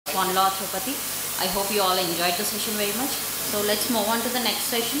spondyloarthropathy. I hope you all enjoyed the session very much. So let's move on to the next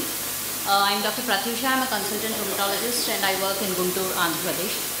session. I'm Dr. Pratyusha. I'm a consultant rheumatologist and I work in Guntur, Andhra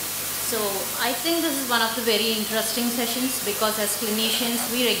Pradesh. So I think this is one of the very interesting sessions because as clinicians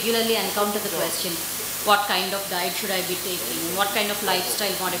we regularly encounter the question, what kind of diet should I be taking? What kind of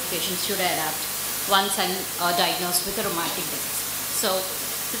lifestyle modifications should I adapt once I'm diagnosed with a rheumatic disease? So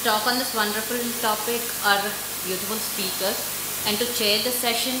to talk on this wonderful topic are beautiful speakers, and to chair the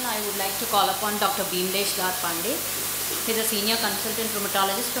session I would like to call upon Dr. Bhimlesh Dar Pandey. He is a senior consultant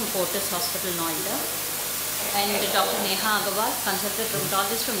rheumatologist from Fortis Hospital, Noida, and Dr. Neha Agarwal, consultant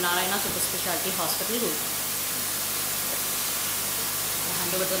rheumatologist from Narayana Super Specialty Hospital, Gurgaon. I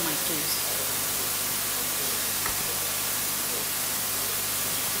hand over the mic to you.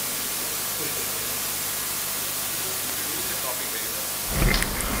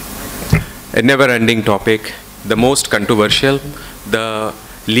 A never-ending topic, the most controversial, the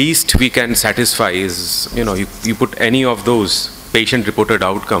least we can satisfy is, you put any of those patient-reported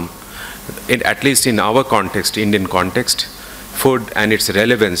outcome, at least in our context, Indian context, food and its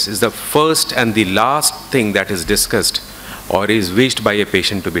relevance is the first and the last thing that is discussed or is wished by a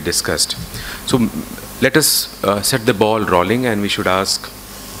patient to be discussed. So let us set the ball rolling, and we should ask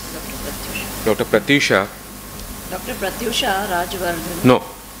Dr. Pratyusha. Dr. Pratyusha Rajvardhan. No.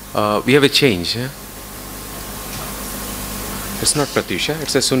 We have a change. It's not Pratyusha,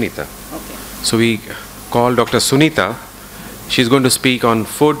 it's a Sunita. Okay. So we call Dr. Sunita. She's going to speak on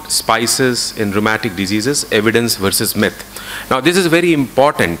food, spices in rheumatic diseases, evidence versus myth. Now this is a very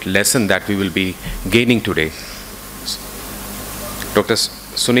important lesson that we will be gaining today. Dr.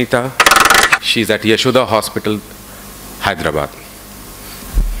 Sunita, she's at Yashoda Hospital, Hyderabad.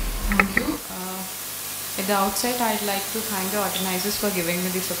 Thank you. At the outset, I'd like to thank the organizers for giving me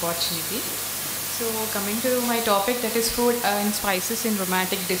this opportunity. So coming to my topic, that is food and spices in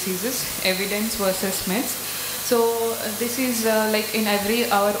rheumatic diseases, evidence versus myths. So this is like in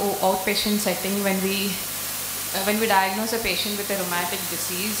our outpatient setting when we diagnose a patient with a rheumatic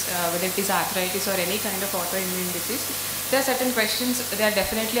disease, whether it is arthritis or any kind of autoimmune disease, there are certain questions that are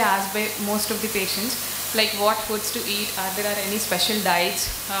definitely asked by most of the patients, like what foods to eat, are there any special diets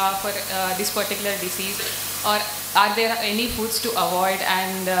for this particular disease, or are there any foods to avoid,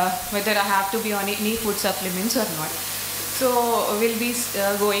 and whether I have to be on any food supplements or not. So we'll be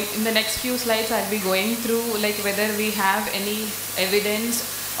going, in the next few slides I'll be going through like whether we have any evidence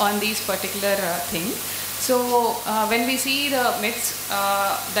on these particular things. So when we see the myths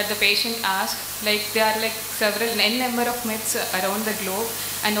that the patient asks, like there are like n number of myths around the globe,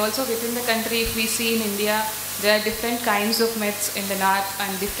 and also within the country, if we see in India, there are different kinds of myths in the north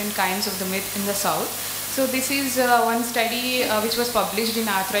and different kinds of the myth in the south. So this is one study which was published in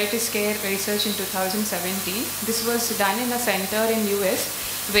Arthritis Care Research in 2017. This was done in a center in US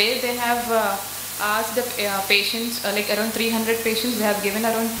where they have asked the patients, like around 300 patients, they have given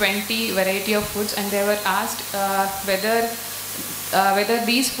around 20 variety of foods, and they were asked whether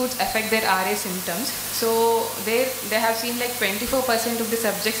these foods affect their RA symptoms. So they have seen like 24% of the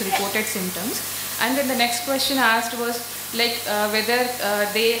subjects reported symptoms, and then the next question asked was like whether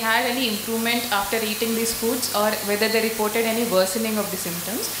they had any improvement after eating these foods, or whether they reported any worsening of the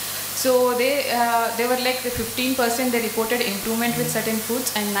symptoms. So they were like the 15% they reported improvement with certain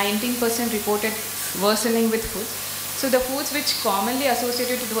foods, and 19% reported worsening with foods. So the foods which commonly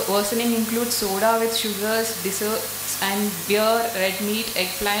associated with worsening include soda with sugars, desserts, and beer, red meat,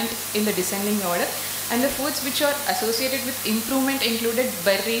 eggplant in the descending order. And the foods which are associated with improvement included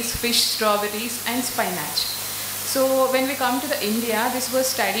berries, fish, strawberries, and spinach. So when we come to the India, this was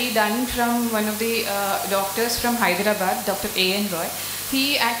study done from one of the doctors from Hyderabad, Dr. A.N. Roy.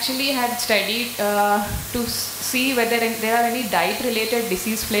 He actually had studied to see whether there are any diet-related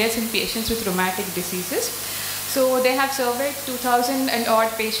disease flares in patients with rheumatic diseases. So they have surveyed 2,000 and odd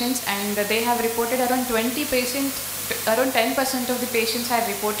patients, and they have reported around 10% of the patients have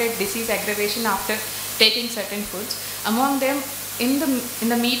reported disease aggravation after taking certain foods. Among them, in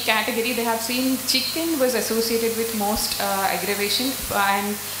the meat category, they have seen chicken was associated with most aggravation,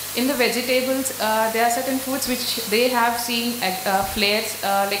 and in the vegetables, there are certain foods which they have seen flares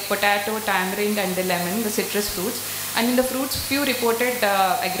like potato, tamarind, and the lemon, the citrus fruits. And in the fruits, few reported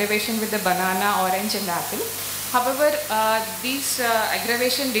aggravation with the banana, orange, and apple. However, these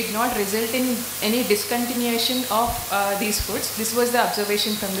aggravation did not result in any discontinuation of these foods. This was the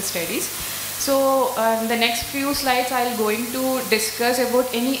observation from the studies. So in the next few slides, I'll going to discuss about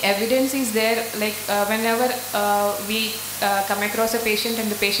any evidence is there, like whenever we come across a patient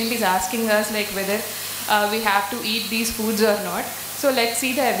and the patient is asking us like whether we have to eat these foods or not. So let's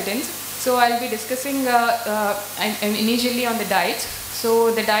see the evidence. So I'll be discussing initially on the diets.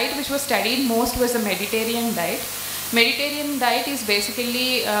 So the diet which was studied most was the Mediterranean diet. Mediterranean diet is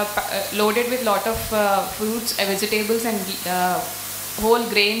basically loaded with lot of fruits, vegetables and whole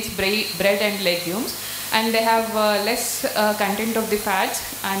grains, bread and legumes, and they have less content of the fats,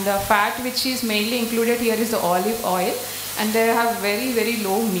 and the fat which is mainly included here is the olive oil, and they have very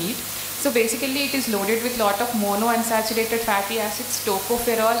low meat. So basically it is loaded with lot of monounsaturated fatty acids,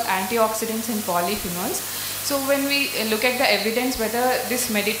 tocopherol, antioxidants and polyphenols. So when we look at the evidence whether this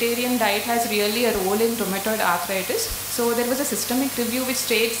Mediterranean diet has really a role in rheumatoid arthritis, so there was a systemic review which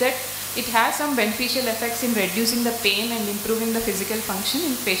states that it has some beneficial effects in reducing the pain and improving the physical function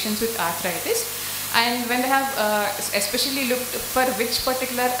in patients with arthritis. And when they have especially looked for which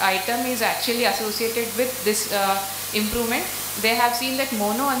particular item is actually associated with this improvement, they have seen that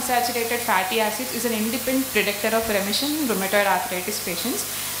monounsaturated fatty acids is an independent predictor of remission in rheumatoid arthritis patients.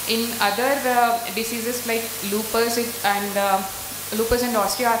 In other diseases like lupus and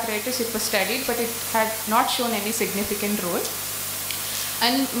osteoarthritis, it was studied, but it had not shown any significant role.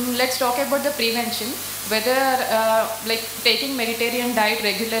 And let's talk about the prevention, whether like taking Mediterranean diet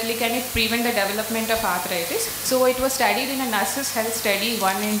regularly, can it prevent the development of arthritis? So it was studied in a nurses health study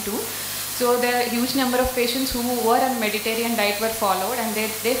 1 and 2. So the huge number of patients who were on Mediterranean diet were followed, and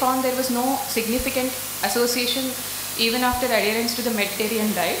they found there was no significant association even after adherence to the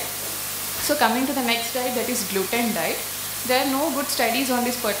Mediterranean diet. So coming to the next diet, that is gluten diet. There are no good studies on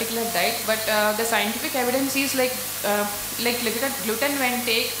this particular diet, but the scientific evidence is like gluten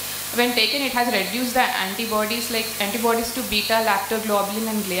when taken, it has reduced the antibodies to beta lactoglobulin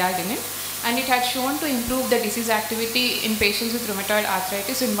and gliadinin, and it had shown to improve the disease activity in patients with rheumatoid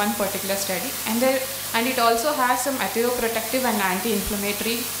arthritis in one particular study, and it also has some atheroprotective and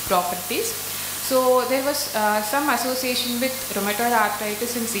anti-inflammatory properties. So there was some association with rheumatoid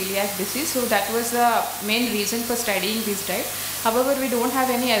arthritis and celiac disease, so that was the main reason for studying this diet. However, we don't have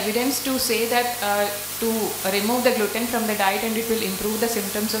any evidence to say that to remove the gluten from the diet and it will improve the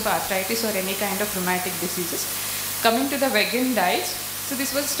symptoms of arthritis or any kind of rheumatic diseases. Coming to the vegan diets, so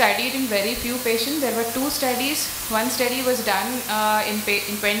this was studied in very few patients. There were 2 studies. One study was done in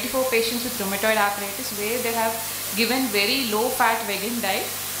 24 patients with rheumatoid arthritis, where they have given very low fat vegan diet,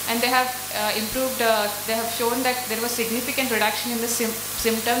 and they have they have shown that there was significant reduction in the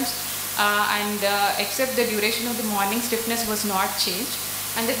symptoms, except the duration of the morning stiffness was not changed,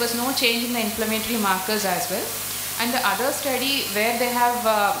 and there was no change in the inflammatory markers as well. And the other study where they have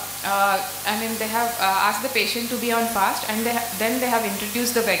asked the patient to be on fast, and then they have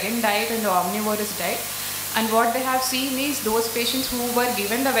introduced the vegan diet and the omnivorous diet, and what they have seen is those patients who were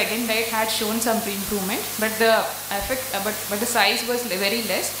given the vegan diet had shown some improvement, but the effect but the size was very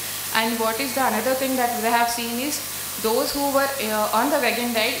less. And what is the another thing that they have seen is those who were on the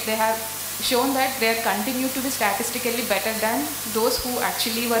vegan diet, they have shown that they continue to be statistically better than those who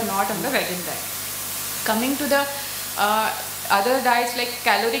actually were not on the vegan diet. Coming to the other diets like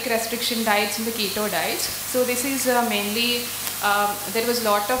caloric restriction diets and the keto diets. So this is mainly there was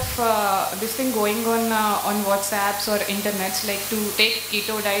lot of this thing going on WhatsApps or internets, like to take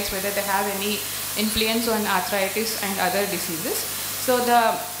keto diets, whether they have any influence on arthritis and other diseases. So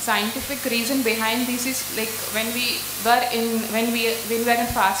the scientific reason behind this is like when we were in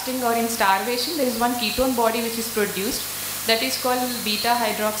fasting or in starvation, there is one ketone body which is produced, that is called beta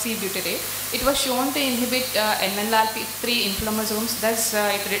hydroxybutyrate. It was shown to inhibit NLRP3 inflammasomes, thus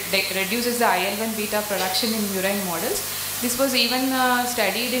it reduces the IL-1 beta production in murine models. This was even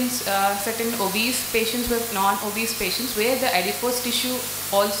studied in certain obese patients with non-obese patients, where the adipose tissue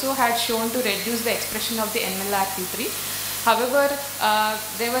also had shown to reduce the expression of the NLRP3. However,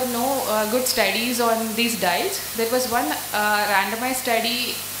 there were no good studies on these diets. There was one randomized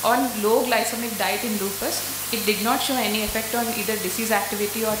study on low glycemic diet in lupus. It did not show any effect on either disease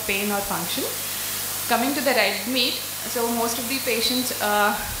activity or pain or function. Coming to the red meat, so most of the patients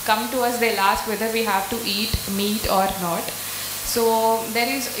come to us, they'll ask whether we have to eat meat or not. So there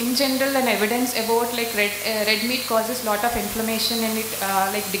is in general an evidence about like red meat causes lot of inflammation, and it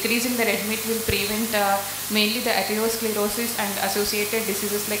like decreasing the red meat will prevent mainly the atherosclerosis and associated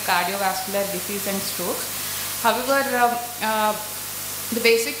diseases like cardiovascular disease and stroke. However, the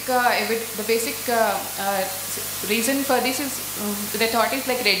basic reason for this is the thought is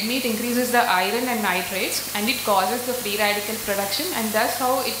like red meat increases the iron and nitrates, and it causes the free radical production, and that's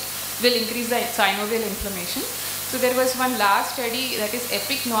how it will increase the synovial inflammation. So there was one last study, that is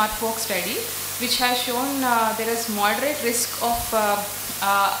EPIC Norfolk study, which has shown there is moderate risk of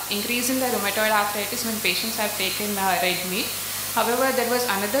increase in the rheumatoid arthritis when patients have taken red meat. However, there was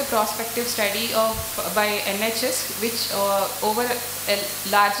another prospective study by NHS which over a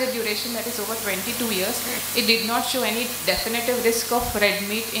larger duration, that is over 22 years, it did not show any definitive risk of red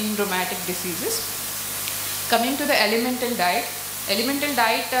meat in rheumatic diseases. Coming to the elemental diet. Elemental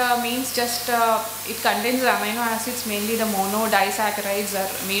diet means just it contains amino acids, mainly the monodisaccharides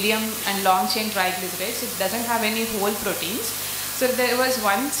or medium and long chain triglycerides. It doesn't have any whole proteins. So there was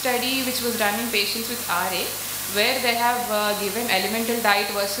one study which was done in patients with RA, where they have given elemental diet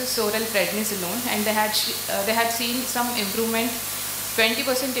versus oral prednisolone, and they had seen some improvement,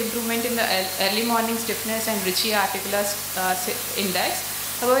 20% improvement in the early morning stiffness and Ritchie articular index.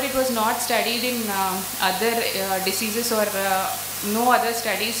 However, it was not studied in other diseases, or no other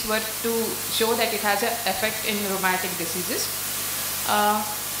studies were to show that it has an effect in rheumatic diseases.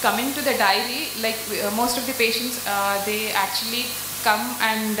 Coming to the diary, like most of the patients, they actually come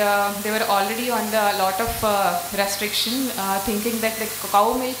and they were already on the lot of restriction, thinking that the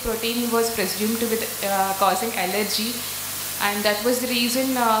cow milk protein was presumed to be causing allergy, and that was the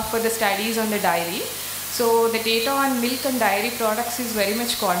reason for the studies on the dairy. So the data on milk and dairy products is very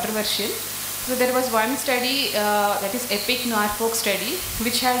much controversial. So there was one study, that is EPIC Norfolk study,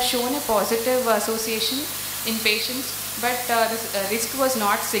 which had shown a positive association in patients, but the risk was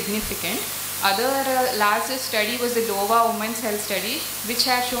not significant. Other largest study was the DOVA Women's Health Study, which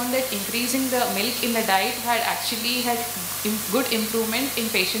had shown that increasing the milk in the diet had good improvement in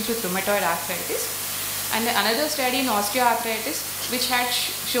patients with rheumatoid arthritis. And another study in osteoarthritis, which had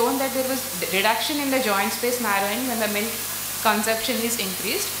shown that there was reduction in the joint space narrowing when the milk consumption is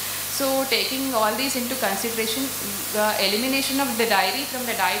increased. So taking all these into consideration, the elimination of the dairy from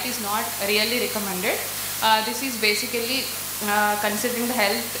the diet is not really recommended. This is basically considering the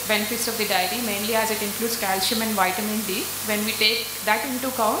health benefits of the dairy, mainly as it includes calcium and vitamin D. When we take that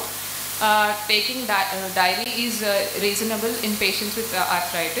into account, taking dairy is reasonable in patients with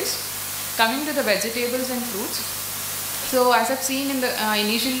arthritis. Coming to the vegetables and fruits. So as I've seen in the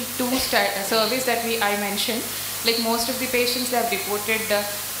initial two surveys that I mentioned, like most of the patients, they have reported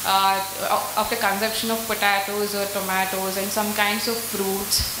of the consumption of potatoes or tomatoes and some kinds of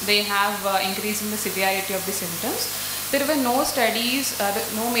fruits, they have increase in the severity of the symptoms. There were no studies,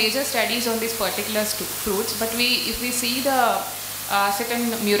 no major studies on these particular fruits, but if we see the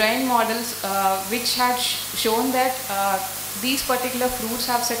certain murine models which had shown that these particular fruits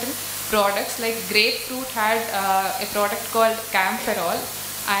have certain products, like grapefruit had a product called camphorol,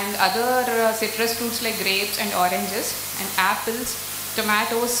 and other citrus fruits like grapes and oranges, and apples,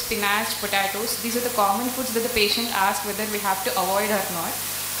 tomatoes, spinach, potatoes. These are the common foods that the patient asks whether we have to avoid or not.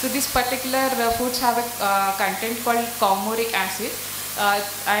 So these particular foods have a content called coumoric acid,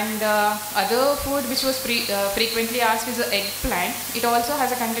 and other food which was frequently asked is the eggplant. It also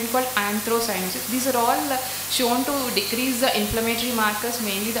has a content called anthocyanins. These are all shown to decrease the inflammatory markers,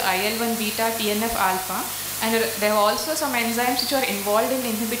 mainly the IL-1 beta, TNF alpha, and there are also some enzymes which are involved in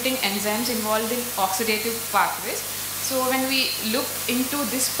inhibiting enzymes involved in oxidative pathways. So when we look into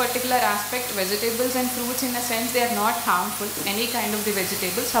this particular aspect, vegetables and fruits, in a sense, they are not harmful, any kind of the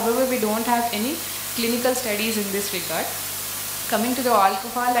vegetables. However, we don't have any clinical studies in this regard. Coming to the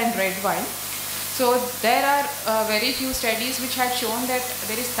alcohol and red wine. So there are very few studies which had shown that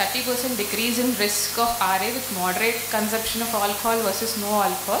there is 30% decrease in risk of RA with moderate consumption of alcohol versus no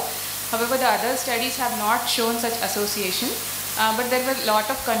alcohol. However, the other studies have not shown such association, but there were a lot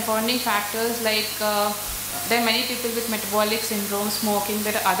of confounding factors, like there are many people with metabolic syndrome, smoking,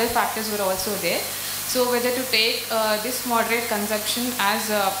 there are other factors were also there. So whether to take this moderate consumption as,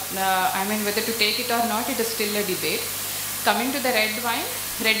 whether to take it or not, it is still a debate. Coming to the red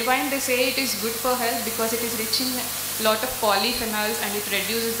wine they say it is good for health because it is rich in a lot of polyphenols and it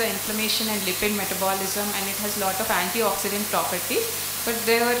reduces the inflammation and lipid metabolism, and it has a lot of antioxidant properties. But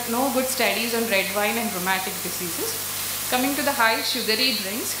there were no good studies on red wine and rheumatic diseases. Coming to the high sugary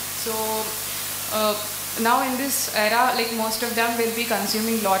drinks. So now in this era, like most of them will be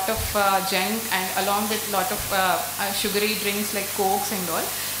consuming lot of junk and along with lot of sugary drinks like cokes and all.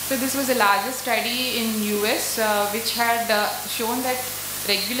 So this was the largest study in US which had shown that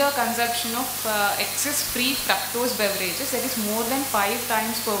regular consumption of excess free fructose beverages, that is more than 5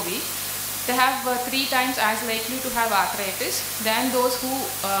 times per week, they have 3 times as likely to have arthritis than those who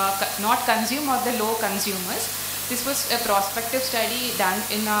not consume or the low consumers. This was a prospective study done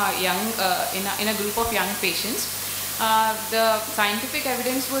in a group of young patients. The scientific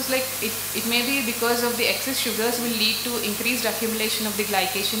evidence was like it may be because of the excess sugars will lead to increased accumulation of the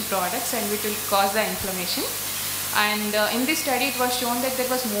glycation products and which will cause the inflammation. And in this study it was shown that there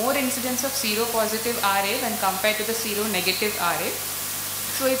was more incidence of seropositive RA when compared to the seronegative RA.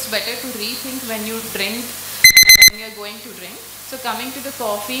 So it's better to rethink when you drink, when you are going to drink. So coming to the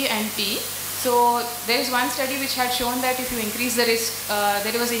coffee and tea, so there is one study which had shown that if you increase the risk,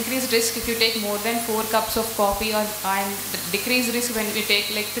 there was increased risk if you take more than 4 cups of coffee, or and decreased risk when we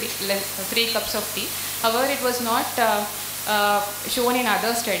take like 3 cups of tea. However, it was not shown in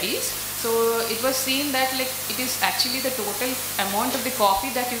other studies. So it was seen that like it is actually the total amount of the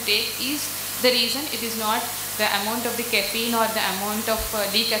coffee that you take is the reason. It is not the amount of the caffeine or the amount of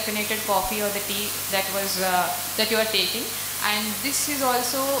decaffeinated coffee or the tea that was that you are taking. And this is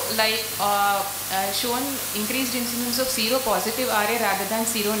also like shown increased incidence of seropositive RA rather than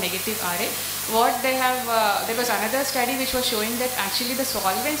seronegative RA. What they have, there was another study which was showing that actually the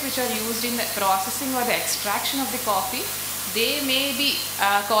solvents which are used in the processing or the extraction of the coffee, they may be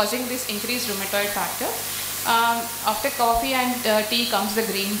causing this increased rheumatoid factor. After coffee and tea comes the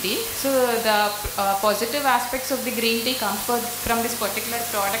green tea. So the positive aspects of the green tea come from this particular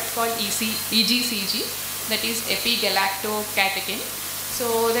product called EGCG, that is epigalactocatechin.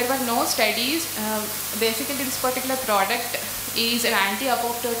 So there were no studies. Basically this particular product is an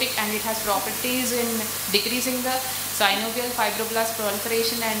anti-apoptotic and it has properties in decreasing the synovial fibroblast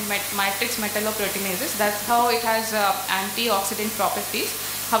proliferation and matrix metalloproteinases. That's how it has antioxidant properties.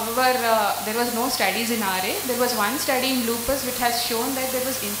 However, there was no studies in RA. There was one study in lupus which has shown that there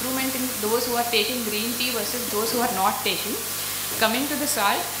was improvement in those who are taking green tea versus those who are not taking. Coming to the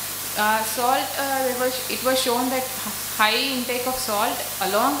salt, it was shown that high intake of salt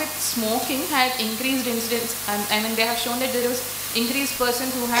along with smoking had increased incidence. I mean, they have shown that there was increased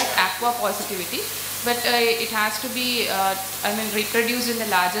persons who had aqua positivity, but it has to be reproduced in the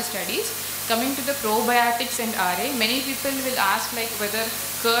larger studies. Coming to the probiotics and RA, many people will ask like whether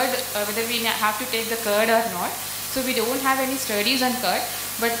curd, whether we have to take the curd or not. So we don't have any studies on curd,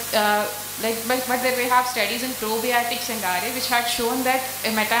 but then we have studies in probiotics and RA which had shown that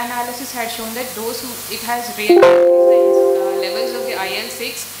a meta-analysis had shown that those who it has really increased the levels of the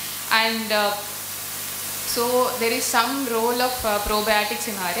IL-6, and so there is some role of probiotics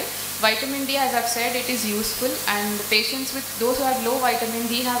in RA. Vitamin D, as I've said, it is useful, and patients with those who have low vitamin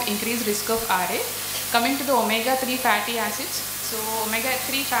D have increased risk of RA. Coming to the omega-3 fatty acids, so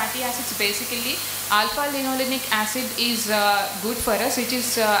omega-3 fatty acids, basically alpha-linolenic acid is good for us, which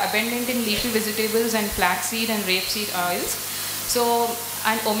is abundant in leafy vegetables and flaxseed and rapeseed oils. So,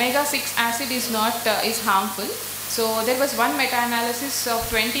 and omega-6 acid is not is harmful. So there was one meta-analysis of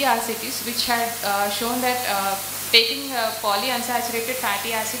 20 RCTs which had shown that taking polyunsaturated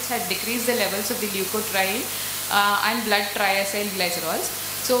fatty acids had decreased the levels of the leukotriene and blood triacylglycerols.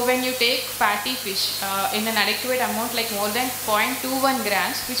 So when you take fatty fish in an adequate amount, like more than 0.21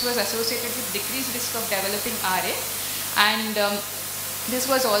 grams, which was associated with decreased risk of developing RA, and this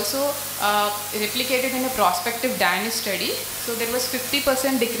was also replicated in a prospective Danish study. So there was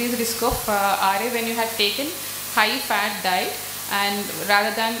 50% decreased risk of RA when you had taken high fat diet and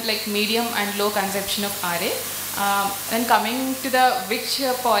rather than like medium and low consumption of RA. Then coming to the which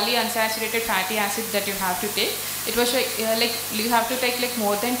polyunsaturated fatty acid that you have to take, it was like you have to take like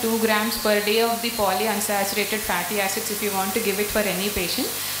more than 2 grams per day of the polyunsaturated fatty acids if you want to give it for any patient,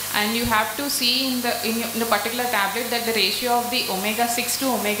 and you have to see in the particular tablet that the ratio of the omega-6 to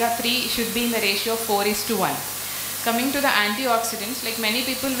omega-3 should be in the ratio of 4:1. Coming to the antioxidants, like many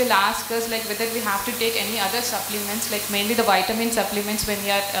people will ask us like whether we have to take any other supplements, like mainly the vitamin supplements when we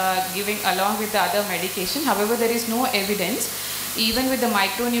are giving along with the other medication. However, there is no evidence even with the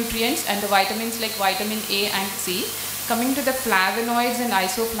micronutrients and the vitamins like vitamin A and C. Coming to the flavonoids and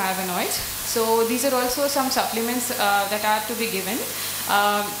isoflavonoids, so these are also some supplements that are to be given.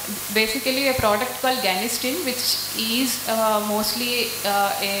 Basically a product called Ganistin, which is mostly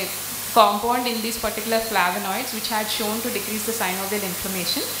a compound in these particular flavonoids, which had shown to decrease the synovial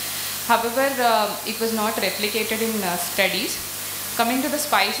inflammation. However, it was not replicated in studies. Coming to the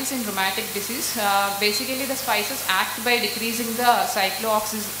spices in rheumatic disease, basically the spices act by decreasing the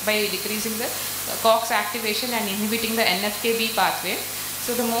by decreasing the COX activation and inhibiting the NFKB pathway.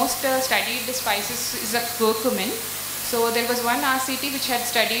 So the most studied spices is a curcumin. So there was one RCT which had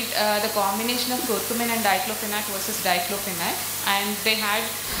studied the combination of curcumin and diclofenac versus diclofenac, and they had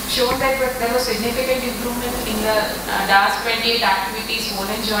shown that there was significant improvement in the DAS28 activities,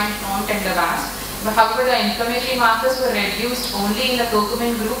 swollen joint count and the VAS. But however, the inflammatory markers were reduced only in the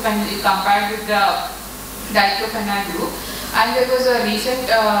curcumin group when compared with the diclofenac group. And there was a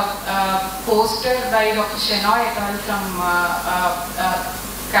recent poster by Dr. Shenoy et al. From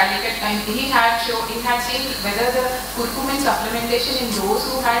Calicut, and he had seen whether the curcumin supplementation in those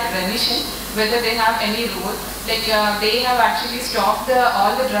who had remission, whether they have any role. Like they have actually stopped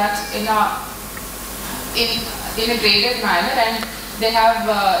all the drugs in a graded manner, and they have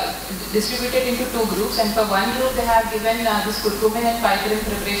distributed into 2 groups, and for one group they have given this curcumin and piperine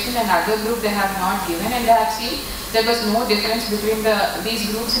preparation, and other group they have not given, and they have seen there was no difference between these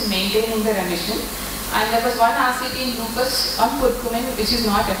groups in maintaining the remission. And there was one RCT in lupus on curcumin which is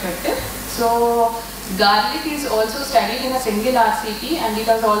not effective. So garlic is also studied in a single RCT, and it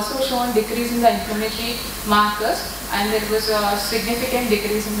has also shown decrease in the inflammatory markers, and there was a significant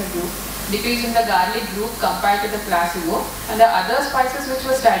decrease in the garlic group compared to the placebo. And the other spices which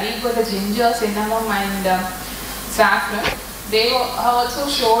were studied were the ginger, cinnamon and saffron. They have also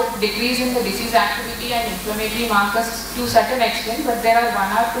showed decrease in the disease activity and inflammatory markers to certain extent, but there are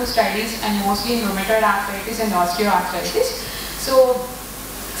 1 or 2 studies, and mostly in rheumatoid arthritis and osteoarthritis.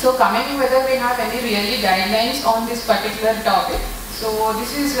 So coming to whether we have any really guidelines on this particular topic. So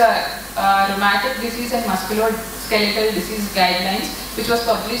this is rheumatic disease and musculoskeletal disease guidelines, which was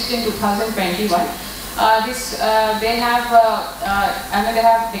published in 2021. They have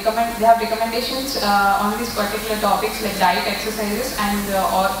recommendations on these particular topics like diet, exercises, and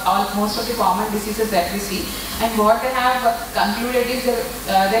most of the common diseases that we see. And what they have concluded is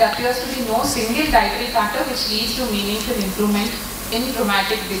there appears to be no single dietary factor which leads to meaningful improvement in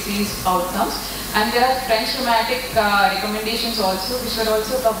rheumatic disease outcomes. And there are French rheumatic recommendations also, which were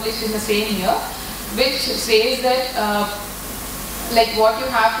also published in the same year, which says that like what you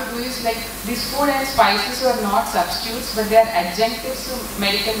have to do is, like, these food and spices are not substitutes, but they are adjunctives to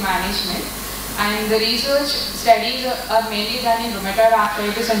medical management. And the research studies are mainly done in rheumatoid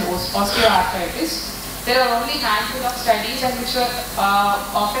arthritis and osteoarthritis. There are only handful of studies, and which are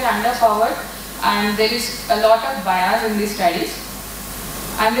often underpowered, and there is a lot of bias in these studies.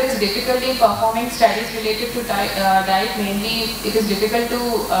 And there is difficulty in performing studies related to diet. Mainly, it is difficult to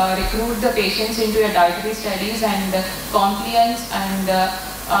recruit the patients into your dietary studies, and compliance and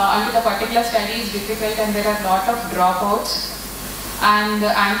under the particular study is difficult, and there are a lot of dropouts. And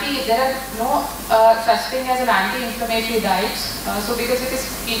there are no such thing as an anti-inflammatory diet. So because it is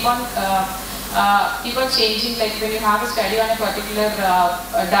keep on changing, like when you have a study on a particular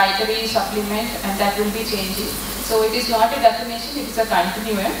dietary supplement, and that will be changing. So it is not a definition, it is a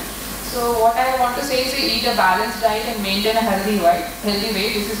continuum. So what I want to say is, eat a balanced diet and maintain a healthy weight.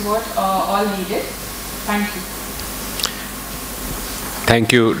 This is what all needed. Thank you.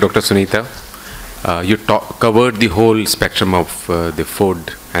 Thank you, Dr. Sunita. You covered the whole spectrum of the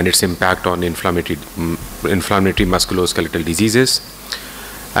food and its impact on inflammatory musculoskeletal diseases.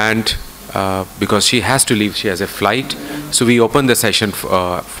 And because she has to leave, she has a flight, so we open the session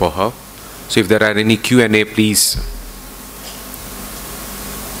for her. So if there are any Q&A, please.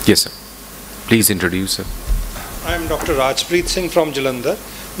 Yes, sir. Please introduce, sir. I am Dr. Rajpreet Singh from Jalandhar.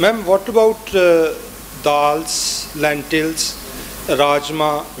 Ma'am, what about dals, lentils,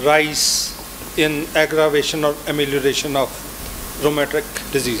 rajma, rice in aggravation or amelioration of rheumatic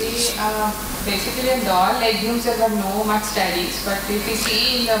diseases? Basically in dal, legumes, there are no much studies, but if we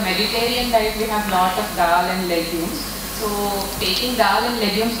see in the Mediterranean diet, we have lot of dal and legumes. So taking dal and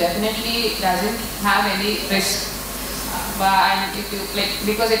legumes definitely doesn't have any risk. And if you,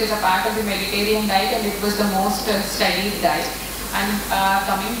 because it is a part of the Mediterranean diet, and it was the most studied diet. And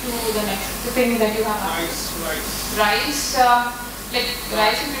coming to the next thing that you have, rice. Rice,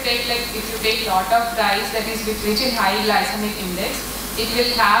 if you take lot of rice that is rich in high glycemic index, it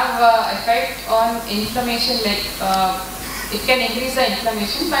will have effect on inflammation. It can increase the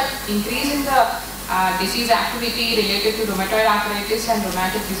inflammation, but increase in the disease activity related to rheumatoid arthritis and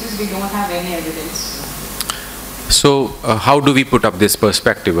rheumatic disease, we don't have any evidence. So how do we put up this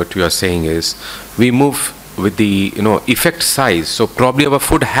perspective? What you are saying is, we move with the effect size. So probably our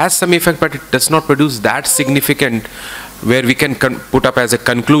food has some effect, but it does not produce that significant where we can put up as a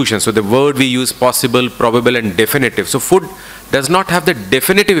conclusion. So the word we use, possible, probable and definitive. So food does not have the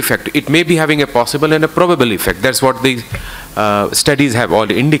definitive effect. It may be having a possible and a probable effect. That's what the studies have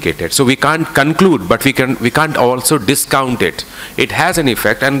all indicated. So we can't conclude, but we can't also discount it. It has an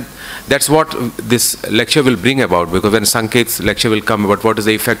effect, and that's what this lecture will bring about, because when Sanket's lecture will come about what is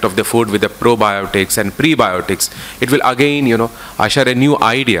the effect of the food with the probiotics and prebiotics, it will again, usher a new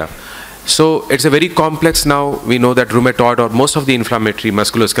idea. So it's a very complex. Now we know that rheumatoid or most of the inflammatory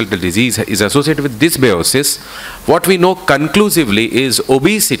musculoskeletal disease is associated with dysbiosis. What we know conclusively is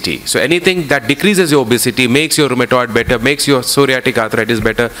obesity. So anything that decreases your obesity makes your rheumatoid better, makes your psoriatic arthritis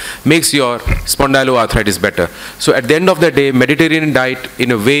better, makes your spondyloarthritis better. So at the end of the day, Mediterranean diet,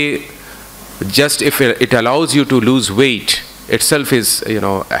 in a way, just if it allows you to lose weight itself is,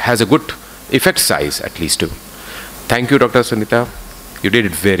 has a good effect size at least too. Thank you, Dr. Sunita. You did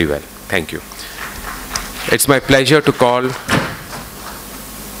it very well. Thank you. It's my pleasure to call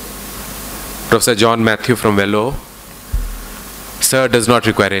Professor John Matthew from Velo, sir does not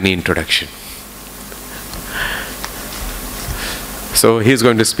require any introduction. So he's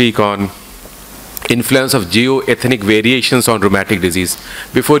going to speak on influence of geo-ethnic variations on rheumatic disease.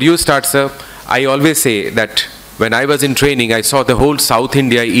 Before you start, sir, I always say that when I was in training, I saw the whole South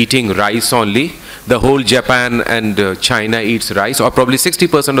India eating rice only. The whole Japan and China eats rice, or probably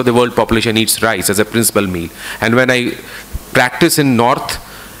 60% of the world population eats rice as a principal meal. And when I practice in North,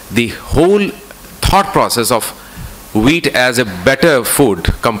 the whole thought process of wheat as a better food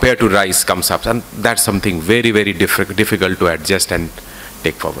compared to rice comes up. And that's something very, very difficult to adjust and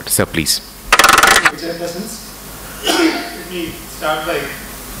take forward. Sir, please. Chairpersons, let me start by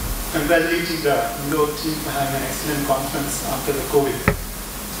congratulating the Indore team for having an excellent conference after the COVID.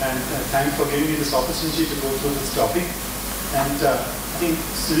 And thanks for giving me this opportunity to go through this topic. And I think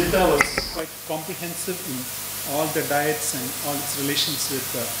Sunita was quite comprehensive in all the diets and all its relations with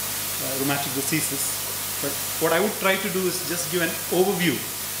rheumatic diseases. But what I would try to do is just give an overview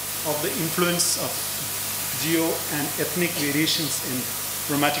of the influence of geo and ethnic variations in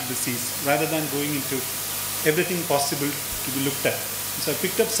rheumatic disease, rather than going into everything possible to be looked at. So I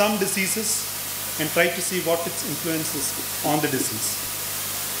picked up some diseases and tried to see what its influence is on the disease.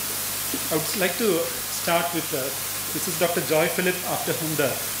 I would like to start with, this is Dr. Joy Philip, after whom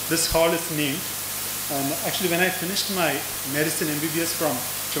this hall is named. And actually, when I finished my medicine MBBS from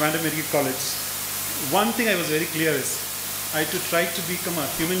Trivandrum Medical College, one thing I was very clear is I had to try to become a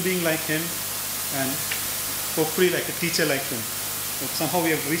human being like him and hopefully like a teacher like him. But somehow we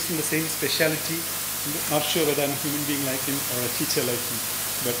have reached in the same specialty. I'm not sure whether I'm a human being like him or a teacher like him.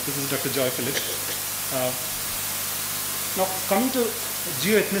 But this is Dr. Joy Philip. Now, coming to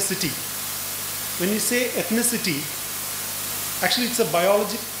geo-ethnicity. When you say ethnicity, actually it's a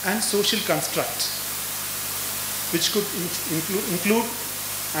biologic and social construct which could include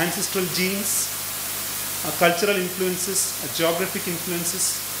ancestral genes, cultural influences, geographic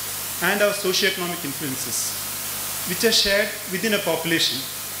influences, and our socioeconomic influences, which are shared within a population.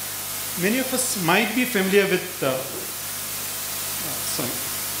 Many of us might be familiar with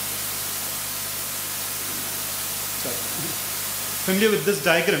familiar with this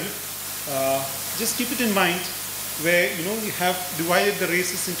diagram. Just keep it in mind, where we have divided the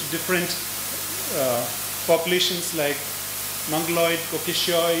races into different populations like Mongoloid,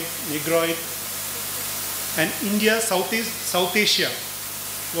 Caucasoid, Negroid, and India, South Asia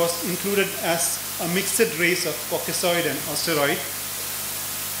was included as a mixed race of Caucasoid and Austeroid,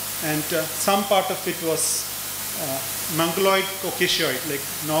 and some part of it was Mongoloid, Caucasoid, like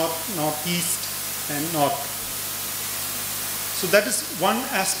north, northeast, and north. So that is one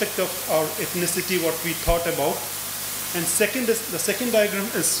aspect of our ethnicity, what we thought about. And second is, the second diagram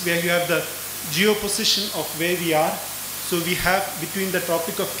is where you have the geoposition of where we are. So we have between the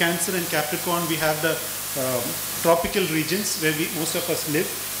Tropic of Cancer and Capricorn, we have the tropical regions where most of us live.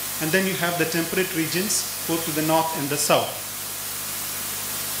 And then you have the temperate regions, both to the north and the south.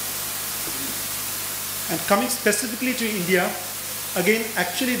 And coming specifically to India, again,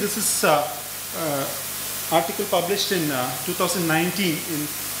 actually this is article published in 2019 in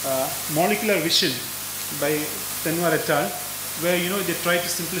Molecular Vision by Tenwar et al., where they try to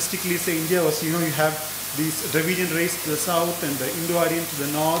simplistically say India was, you have these Dravidian race to the south and the Indo-Aryan to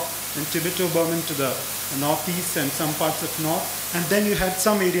the north and Tibeto-Burman to the northeast and some parts of north, and then you had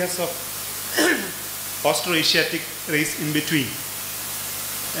some areas of Austroasiatic race in between.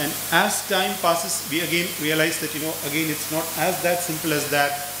 And as time passes, we again realize that, again, it's not as that simple as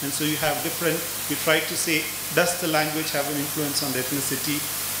that. And so you have different, we try to say, does the language have an influence on the ethnicity?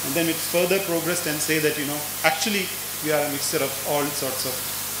 And then it's further progressed and say that, actually, we are a mixture of all sorts of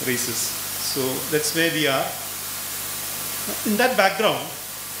races. So that's where we are. In that background,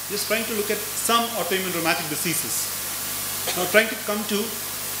 just trying to look at some autoimmune rheumatic diseases. Now trying to come to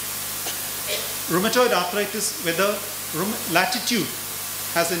rheumatoid arthritis, whether latitude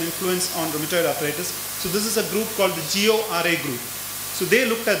has an influence on rheumatoid arthritis. So this is a group called the GEO-RA group. So they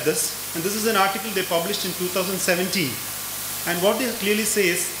looked at this, and this is an article they published in 2017. And what they clearly say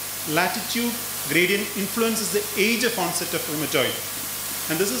is latitude gradient influences the age of onset of rheumatoid.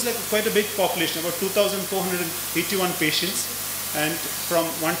 And this is like quite a big population, about 2,481 patients, and from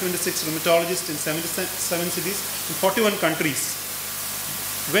 126 rheumatologists in 77 cities in 41 countries.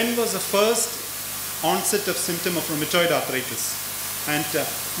 When was the first onset of symptom of rheumatoid arthritis? And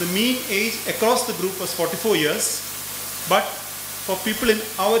the mean age across the group was 44 years, but for people in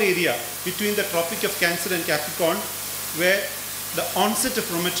our area, between the Tropic of Cancer and Capricorn, where the onset of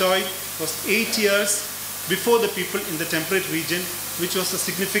rheumatoid was 8 years before the people in the temperate region, which was a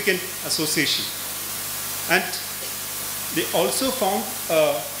significant association. And they also found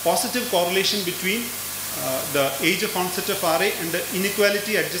a positive correlation between the age of onset of RA and the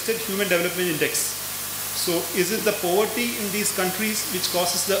inequality adjusted human development index. So is it the poverty in these countries which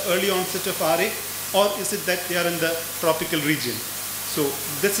causes the early onset of RA, or is it that they are in the tropical region? So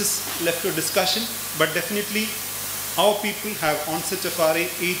this is left to discussion, but definitely our people have onset of RA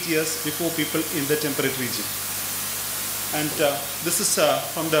 8 years before people in the temperate region. And this is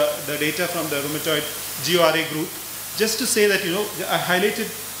from the data from the rheumatoid GEO-RA group. Just to say that, I highlighted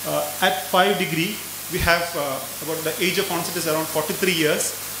at 5 degree, we have about the age of onset is around 43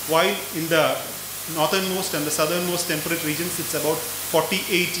 years, while in the northernmost and the southernmost temperate regions, it's about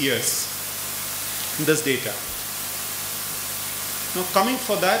 48 years in this data. Now coming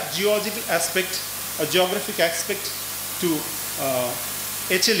for that geological aspect, a geographic aspect to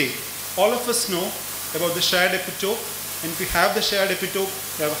HLA, all of us know about the shared epitope, and if you have the shared epitope,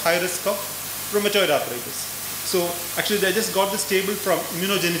 you have a high risk of rheumatoid arthritis. So actually I just got this table from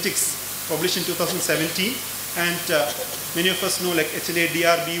Immunogenetics, published in 2017, and many of us know like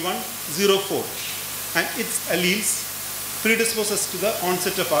HLA-DR-B1-04, and its alleles predispose us to the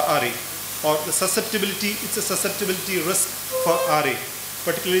onset of RA, or the susceptibility, it's a susceptibility risk for RA,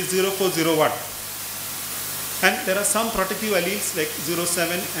 particularly 0401. And there are some protective alleles like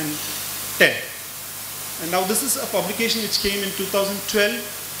 07 and 10. And now this is a publication which came in 2012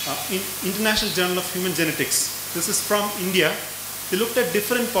 in International Journal of Human Genetics. This is from India. They looked at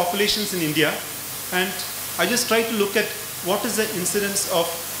different populations in India, and I just tried to look at what is the incidence of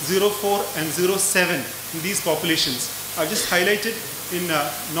 04 and 07 in these populations. I've just highlighted in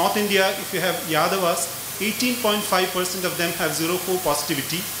North India, if you have Yadavas, 18.5% of them have 04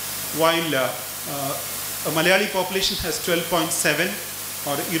 positivity, while a Malayali population has 12.7,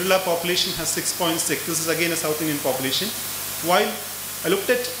 or the Irula population has 6.6. This is again a South Indian population. While I looked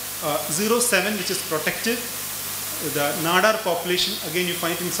at 07, which is protective, the Nadar population, again you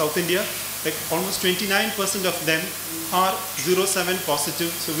find in South India, like almost 29% of them are 07 positive,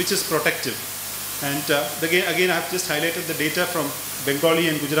 so which is protective. And again I have just highlighted the data from Bengali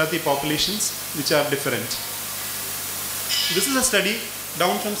and Gujarati populations, which are different. This is a study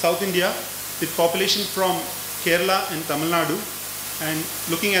down from South India with population from Kerala and Tamil Nadu, and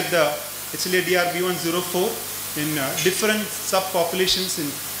looking at the HLA-DR-B1-04 in different subpopulations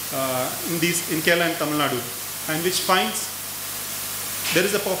in Kerala and Tamil Nadu, and which finds there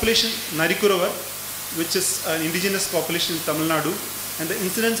is a population Narikurovar, which is an indigenous population in Tamil Nadu, and the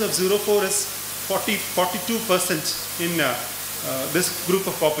incidence of 04 is 42% in this group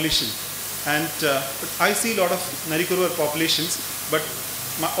of population. And I see a lot of Narikurovar populations, but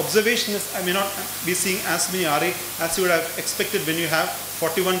my observation is I may not be seeing as many RA as you would have expected when you have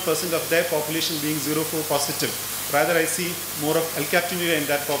 41% of their population being 04 positive. Rather, I see more of L-captanuria in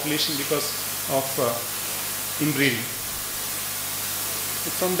that population because of inbreeding.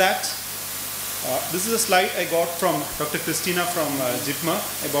 From that, this is a slide I got from Dr. Christina from JIPMER.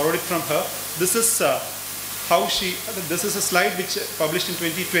 I borrowed it from her. This is this is a slide which published in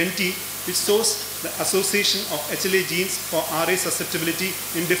 2020, which shows the association of HLA genes for RA susceptibility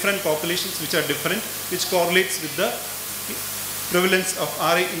in different populations which are different, which correlates with the prevalence of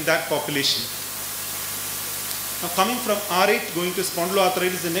RA in that population. Now coming from RA going to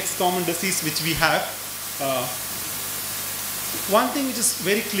spondyloarthritis, the next common disease which we have, one thing which is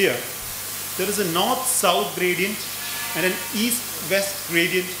very clear, there is a north-south gradient and an east-west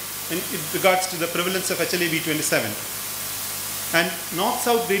gradient in regards to the prevalence of HLA-B27. And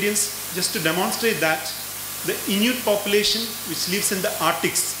north-south gradients, just to demonstrate that, the Inuit population which lives in the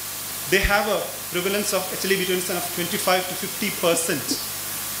Arctics, they have a prevalence of HLA-B27 of 25 to 50%,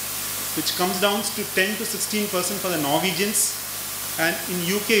 which comes down to 10 to 16% for the Norwegians, and in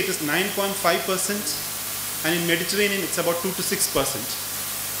UK it is 9.5%, and in Mediterranean it's about 2 to 6%.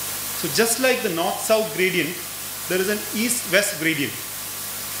 So just like the north-south gradient, there is an east-west gradient.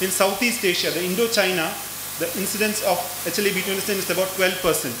 In Southeast Asia, the Indochina, the incidence of HLA-B27 is about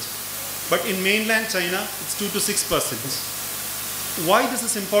 12%. But in mainland China, it's 2 to 6%. Why this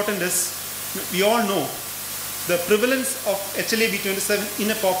is important is, we all know, the prevalence of HLA-B27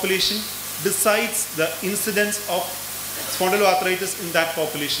 in a population decides the incidence of spondyloarthritis in that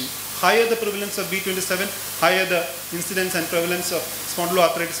population. Higher the prevalence of B27, higher the incidence and prevalence of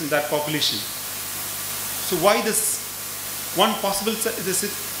spondyloarthritis in that population. So why this? One possible is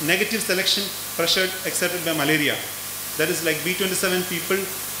negative selection pressure exerted by malaria. That is, like B27 people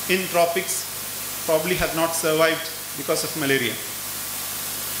in tropics probably have not survived because of malaria.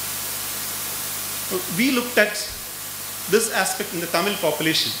 We looked at this aspect in the Tamil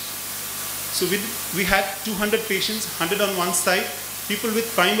population. So we had 200 patients, 100 on one side, people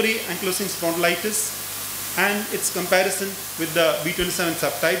with primary ankylosing spondylitis, and its comparison with the B27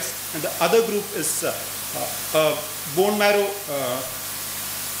 subtypes, and the other group is bone marrow,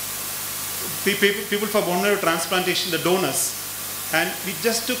 people for bone marrow transplantation, the donors. And we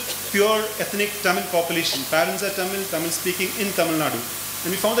just took pure ethnic Tamil population. Parents are Tamil, Tamil speaking in Tamil Nadu.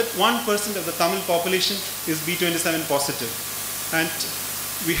 And we found that 1% of the Tamil population is B27 positive. And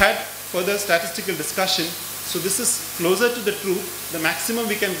we had further statistical discussion. So this is closer to the truth. The maximum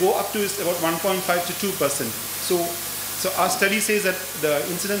we can go up to is about 1.5 to 2%. So our study says that the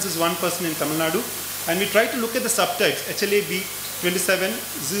incidence is 1% in Tamil Nadu. And we try to look at the subtypes, HLA-B 27,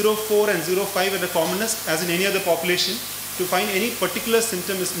 04 and 05 are the commonest as in any other population, to find any particular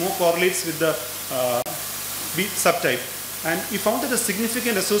symptom is more correlates with the B subtype. And we found that a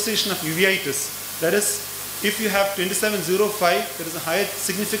significant association of uveitis, that is, if you have 2705, there is a higher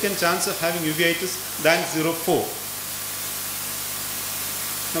significant chance of having uveitis than 04.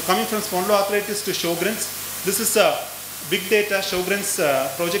 Now coming from spondyloarthritis to Sjogren's, this is a big data Sjogren's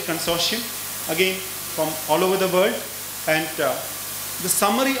project consortium, again from all over the world. And the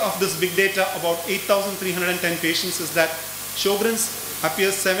summary of this big data, about 8,310 patients, is that Sjogren's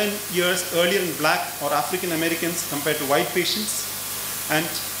appears 7 years earlier in black or African Americans compared to white patients. And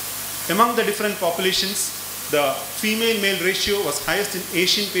among the different populations, the female-male ratio was highest in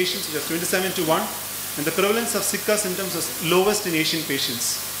Asian patients, which was 27 to 1, and the prevalence of Zika symptoms was lowest in Asian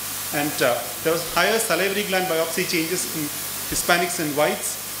patients. And there was higher salivary gland biopsy changes in Hispanics and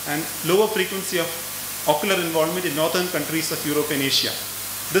whites, and lower frequency of ocular involvement in northern countries of Europe and Asia.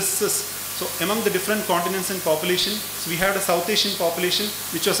 This is, so among the different continents and population, so we had a South Asian population,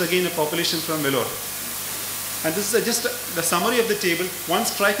 which was again a population from Vellore. And this is just the summary of the table. One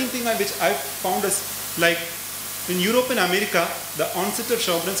striking thing which I found is, like, in Europe and America, the onset of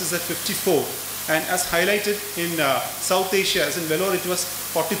Sjogren's is at 54. And as highlighted in South Asia, as in Vellore, it was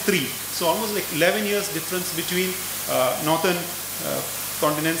 43. So almost like 11 years difference between northern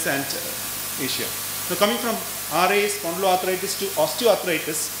continents and Asia. So coming from RA, spondyloarthritis to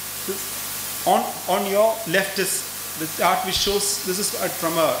osteoarthritis, on your left is the chart which shows, this is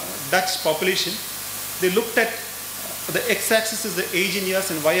from a Dutch population. They looked at the x-axis is the age in years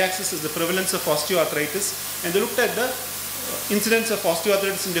and y-axis is the prevalence of osteoarthritis, and they looked at the incidence of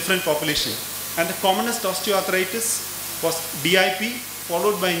osteoarthritis in different populations. And the commonest osteoarthritis was DIP,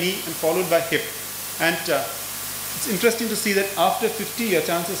 followed by knee and followed by hip. And it's interesting to see that after 50 your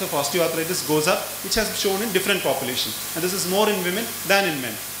chances of osteoarthritis goes up, which has been shown in different populations. And this is more in women than in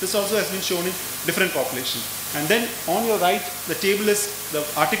men. This also has been shown in different populations. And then on your right, the table is the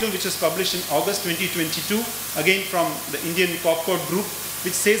article which was published in August 2022, again from the Indian Copcode group,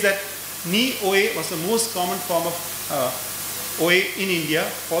 which says that knee OA was the most common form of OA in India,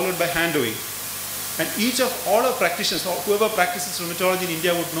 followed by hand OA. And each of all our practitioners, or whoever practices rheumatology in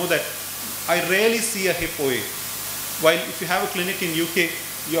India would know that I rarely see a hip OA. While if you have a clinic in UK,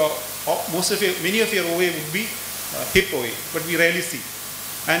 many of your OA would be hip OA, but we rarely see.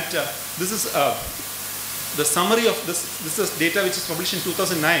 And this is the summary of this. This is data which is published in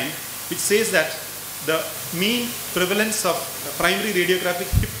 2009, which says that the mean prevalence of primary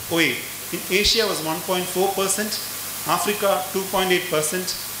radiographic hip OA in Asia was 1.4%, Africa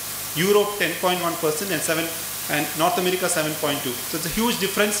 2.8%, Europe 10.1%, and North America 7.2%. So it's a huge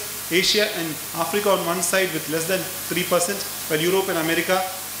difference. Asia and Africa on one side with less than 3%, while Europe and America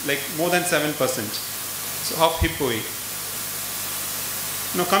like more than 7%. So of hip OA.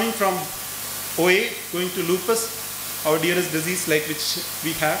 Now coming from OA, going to lupus, our dearest disease like which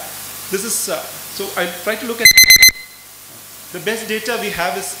we have. This is, so I'll try to look at, the best data we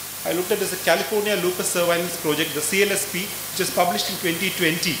have is, I looked at this California Lupus Surveillance Project, the CLSP, which was published in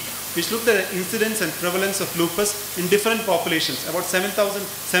 2020, which looked at the incidence and prevalence of lupus in different populations, about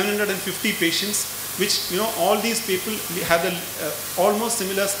 7,750 patients, which, you know, all these people have the, almost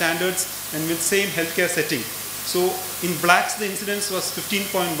similar standards and with same healthcare setting. So in blacks, the incidence was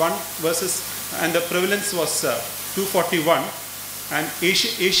 15.1 versus, and the prevalence was 241. And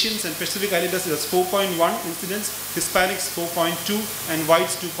Asians and Pacific Islanders, it was 4.1 incidence, Hispanics 4.2, and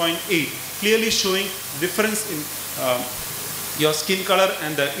whites 2.8, clearly showing difference in your skin color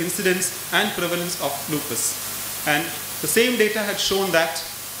and the incidence and prevalence of lupus. And the same data had shown that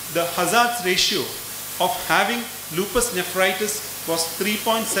the hazards ratio of having lupus nephritis was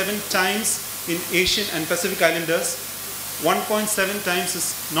 3.7 times in Asian and Pacific Islanders, 1.7 times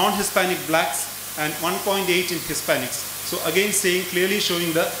is non-Hispanic blacks, and 1.8 in Hispanics. So again saying, clearly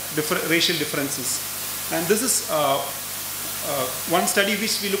showing the racial differences. And this is one study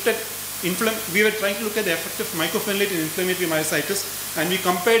which we looked at, we were trying to look at the effect of mycophenolate in inflammatory myositis, and we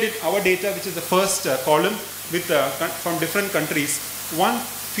compared it, our data, which is the first column, with from different countries. One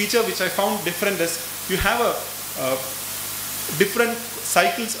feature which I found different is you have a different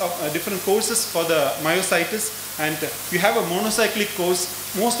cycles of different courses for the myositis, and we have a monocyclic course.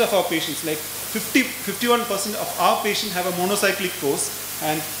 Most of our patients, like 51% of our patients have a monocyclic course,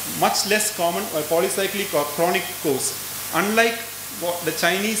 and much less common a polycyclic or chronic course. Unlike the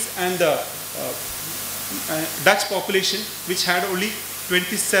Chinese and the Dutch population, which had only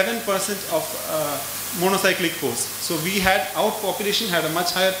 27% of monocyclic course. So our population had a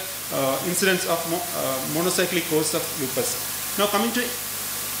much higher incidence of monocyclic course of lupus. Now coming to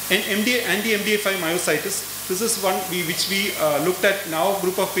anti-MDA5 myositis, this is one which we looked at in our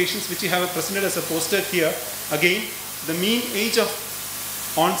group of patients, which we have presented as a poster here. Again, the mean age of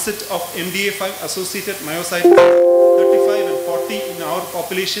onset of MDA5 associated myositis 35 and 40 in our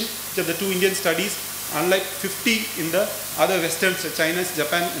population, which are the two Indian studies, unlike 50 in the other Western, China,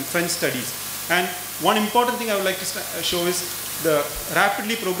 Japan and French studies. And one important thing I would like to show is the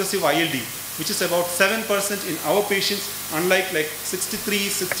rapidly progressive ILD, which is about 7% in our patients, unlike like 63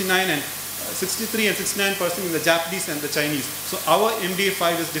 and 69% in the Japanese and the Chinese. So our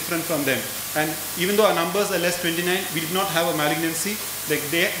MDA5 is different from them. And even though our numbers are less 29, we did not have a malignancy. Like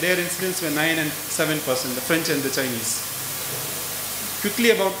their incidence were 9 and 7%, the French and the Chinese.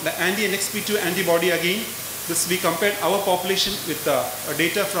 Quickly about the anti-NXP2 antibody again. This we compared our population with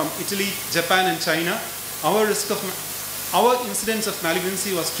data from Italy, Japan and China. Our incidence of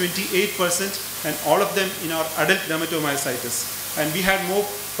malignancy was 28%, and all of them in our adult dermatomyositis. And we had more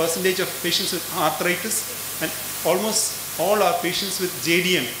percentage of patients with arthritis, and almost all our patients with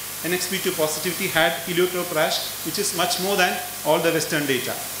JDM, NXP2 positivity, had heliotrope rash, which is much more than all the Western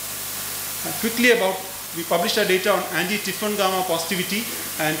data. And quickly we published our data on anti-Tifon gamma positivity,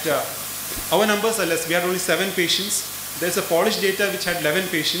 and our numbers are less. We had only 7 patients. There's a Polish data which had 11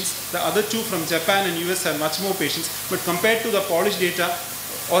 patients. The other two from Japan and US had much more patients. But compared to the Polish data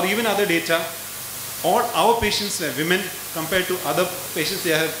or even other data, all our patients were women. Compared to other patients,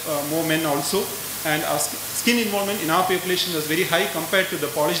 they have more men also. And our skin involvement in our population was very high compared to the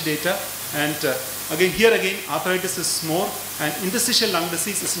Polish data. And here again, arthritis is more, and interstitial lung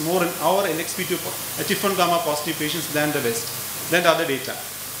disease is more in our NXP2 Tifon gamma positive patients than the other data.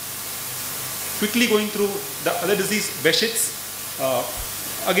 Quickly going through the other disease, Behçet's.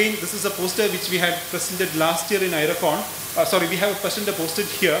 Again, this is a poster which we had presented last year in Iracon. We have presented a poster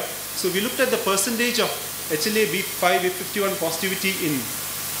here. So we looked at the percentage of HLA-B5, B51 positivity in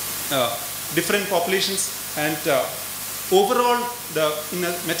different populations, and overall, in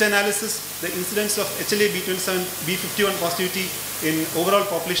a meta-analysis, the incidence of HLA-B27, B51 positivity in overall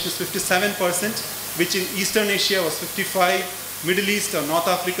population is 57%, which in Eastern Asia was 55%, Middle East or North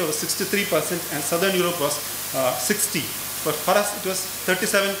Africa was 63%, and Southern Europe was 60%. But for us, it was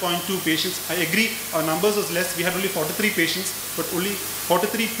 37.2 patients. I agree, our numbers was less. We had only 43 patients, but only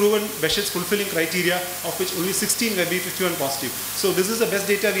 43 proven Behçet's fulfilling criteria, of which only 16 were B51 positive. So this is the best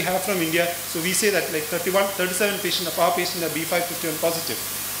data we have from India. So we say that like 37 patients of our patients are B551 positive.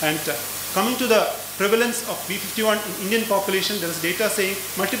 And coming to the prevalence of B51 in Indian population, there is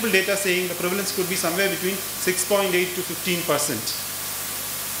multiple data saying the prevalence could be somewhere between 6.8 to 15%.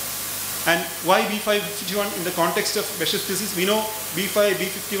 And why B551 in the context of Behçet's disease? We know B5,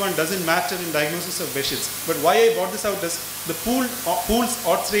 B51 doesn't matter in diagnosis of Behçet's. But why I brought this out is the pool's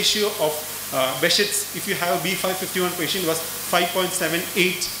odds ratio of Behçet's, if you have a B551 patient, was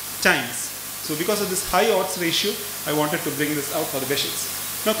 5.78 times. So because of this high odds ratio, I wanted to bring this out for the Behçet's.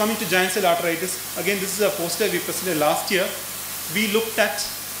 Now coming to giant cell arteritis, again this is a poster we presented last year. We looked at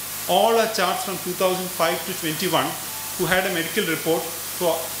all our charts from 2005 to 21 who had a medical report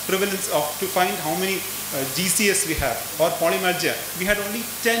for prevalence to find how many GCS we have or polymyalgia. We had only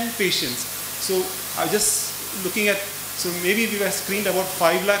 10 patients. So I was just looking at, so maybe we were screened about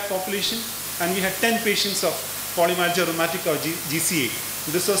 5 lakh population, and we had 10 patients of polymyalgia rheumatica or GCA.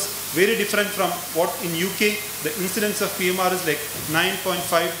 This was very different from what in UK, the incidence of PMR is like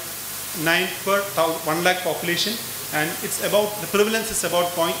 9.59 per 1 lakh population, and it's about, the prevalence is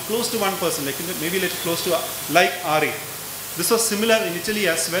about close to 1%, like maybe a little close to like RA. This was similar in Italy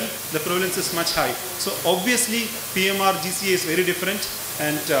as well. The prevalence is much high. So obviously PMR GCA is very different,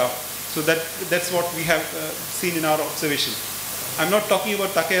 and so that's what we have seen in our observation. I'm not talking about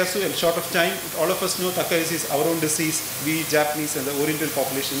Takayasu, I'm short of time. All of us know Takayasu is our own disease. We Japanese and the Oriental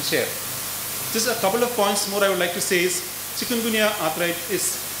population share. Just a couple of points more I would like to say is chikungunya arthritis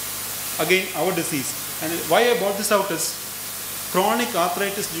is again our disease. And why I brought this out is chronic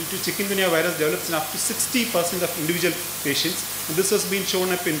arthritis due to chikungunya virus develops in up to 60% of individual patients. And this has been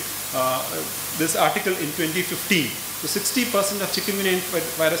shown up in this article in 2015. So 60% of chikungunya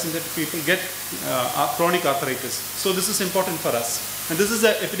virus infected people get chronic arthritis. So this is important for us. And this is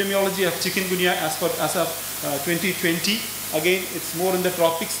the epidemiology of chikungunya as of 2020. Again, it's more in the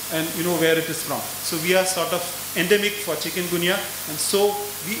tropics and you know where it is from. So we are sort of endemic for chikungunya, and so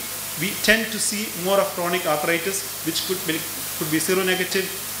we tend to see more of chronic arthritis, which could be seronegative,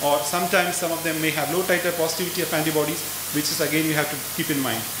 or sometimes some of them may have low titer positivity of antibodies, which is again we have to keep in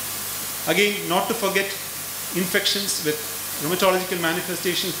mind. Again, not to forget infections with rheumatological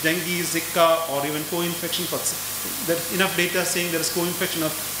manifestations, dengue, Zika, or even co-infection. There's enough data saying there is co-infection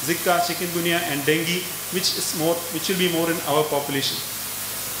of Zika, chikungunya, and dengue, which will be more in our population.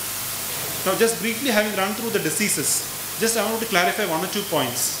 Now, just briefly having run through the diseases, just I want to clarify one or two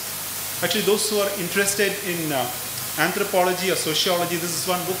points. Actually, those who are interested in anthropology or sociology, this is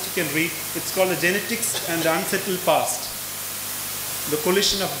one book you can read. It's called The Genetics and the Unsettled Past: The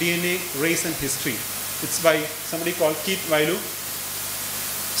Collision of DNA, Race and History. It's by somebody called Keith Wailu.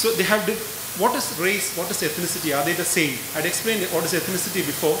 So they have, what is race, what is ethnicity? Are they the same? I'd explained what is ethnicity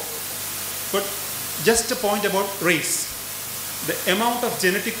before, but just a point about race. The amount of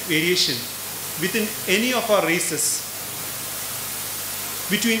genetic variation within any of our races,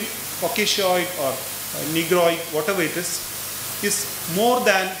 between Caucasoid or Negroid, whatever it is more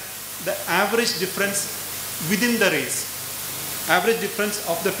than the average difference within the race. Average difference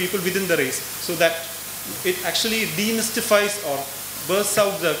of the people within the race. So that it actually demystifies or bursts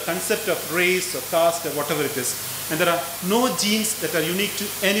out the concept of race or caste or whatever it is. And there are no genes that are unique to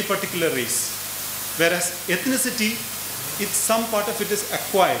any particular race. Whereas ethnicity, some part of it is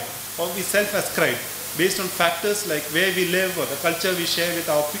acquired or we self-ascribe based on factors like where we live or the culture we share with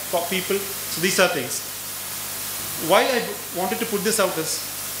our people. So these are things. Why I wanted to put this out is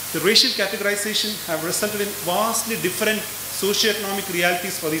the racial categorization have resulted in vastly different socioeconomic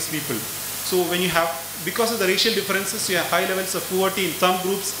realities for these people. So when you have, because of the racial differences, you have high levels of poverty in some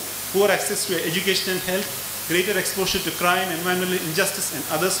groups, poor access to education and health, greater exposure to crime, environmental injustice, and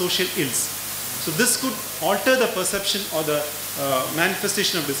other social ills. So this could alter the perception or the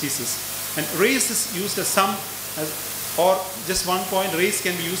manifestation of diseases. And race is used as or just one point, race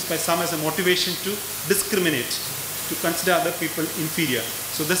can be used by some as a motivation to discriminate, to consider other people inferior.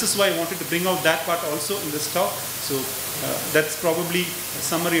 So this is why I wanted to bring out that part also in this talk. So that's probably a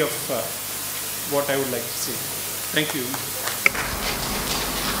summary of what I would like to say. Thank you.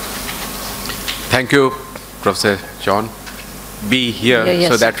 Thank you, Professor John. Be here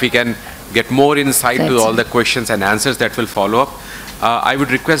so that we can get more insight to all the questions and answers that will follow up. I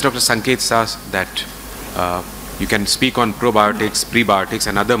would request Dr. Sanket Sas that you can speak on probiotics, prebiotics,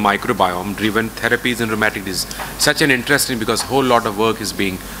 and other microbiome-driven therapies in rheumatic disease. Such an interesting, because a whole lot of work is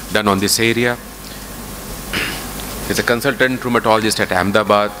being done on this area. He's a consultant rheumatologist at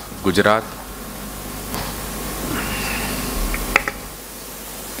Ahmedabad, Gujarat.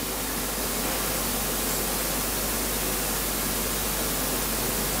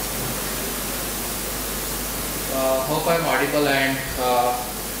 Hope I'm audible, and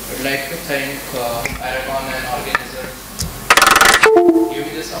I'd like to thank Iracon and organizer for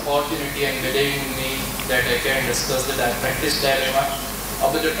giving this opportunity and believing in me that I can discuss the practice dilemma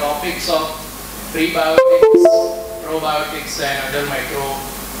about the topics of prebiotics, probiotics, and other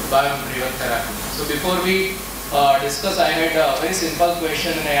microbiome-driven therapy. So before we discuss, I had a very simple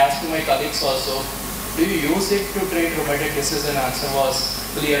question, and I asked to my colleagues also, do you use it to treat rheumatic disease? And answer was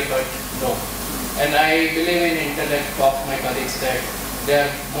clear cut, no. And I believe in intellect of my colleagues that they are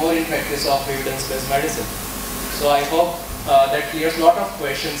more in practice of evidence-based medicine. So I hope that clears a lot of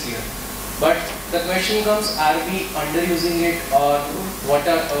questions here. But the question comes, are we underusing it, or what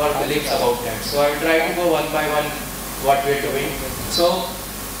are our beliefs about that? So I will try to go one by one what we are doing. So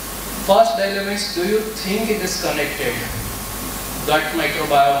first dilemma is, do you think it is connected? Gut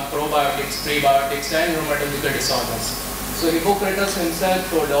microbiome, probiotics, prebiotics, and rheumatological disorders. So Hippocrates himself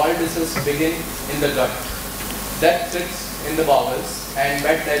told all diseases begin in the gut. That sits in the bowels, and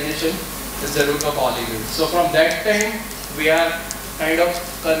bad digestion is the root of all evil. So from that time, we are kind of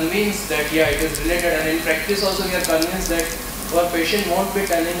convinced that yeah, it is related, and in practice also we are convinced that our patient won't be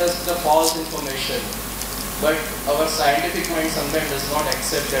telling us the false information. But our scientific mind sometimes does not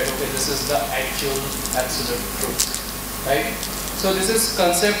accept that, okay, this is the actual absolute truth, right? So this is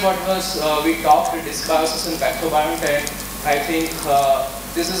concept what was, we talked dysbiosis and pathobiome, and I think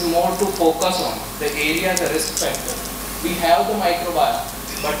this is more to focus on the area, the risk factor. We have the microbiome,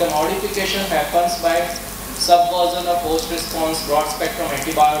 but the modification happens by subcausal of host response, broad spectrum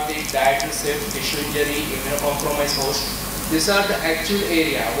antibiotic, diet receipt, tissue injury, immunocompromised host. These are the actual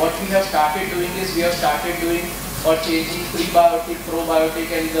area. What we have started doing is we have started doing or changing prebiotic, probiotic,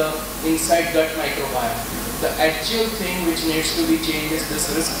 and the inside gut microbiome. The actual thing which needs to be changed is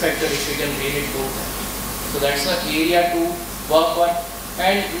this risk factor, if we can really do that. So that's the area to work on.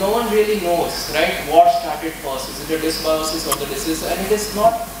 And no one really knows, right, what started first. Is it a dysbiosis or the disease? And it is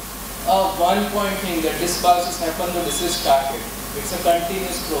not a one-point thing that dysbiosis happened, the disease started. It's a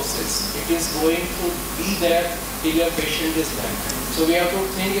continuous process. It is going to be there till your patient is done. So we have to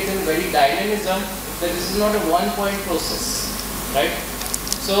think it in very dynamism, that this is not a one-point process, right?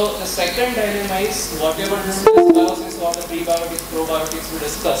 So the second dilemma is whatever this dysbiosis or the prebiotics, probiotics we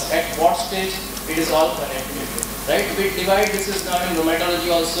discussed, at what stage it is all connected. Right? We divide this is done in rheumatology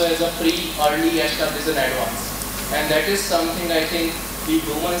also as a pre, early, established and advanced. And that is something I think we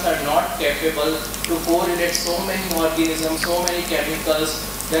humans are not capable to correlate so many organisms, so many chemicals,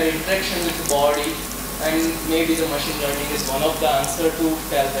 their interaction with the body, and maybe the machine learning is one of the answer to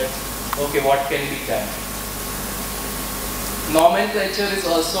tell that, okay, what can be done. Nomenclature is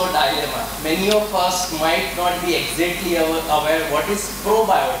also a dilemma. Many of us might not be exactly aware what is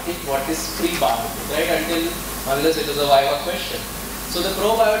probiotic, what is prebiotic, right? Unless it is a viva question. So the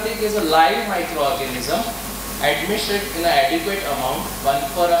probiotic is a live microorganism administered in an adequate amount, one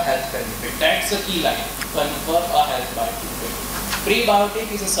for a health benefit. That's the key line, one for a health benefit.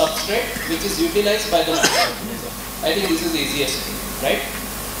 Prebiotic is a substrate which is utilized by the microorganism. I think this is the easiest thing, right?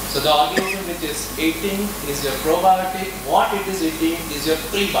 So the organism which is eating is your probiotic, what it is eating is your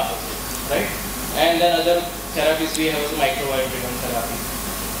prebiotic, right? And then other therapies we have is microbiome driven therapy.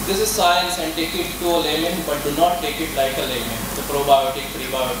 This is science and take it to a layman, but do not take it like a layman. The probiotic,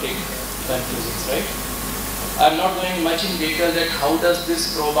 prebiotic confusions, right? I'm not going much in detail that how does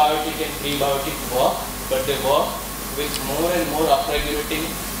this probiotic and prebiotic work, but they work with more and more upregulating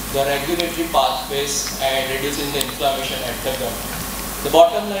the regulatory pathways and reducing the inflammation at the gut. The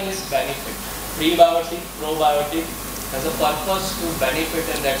bottom line is benefit. Prebiotic, probiotic has a purpose to benefit,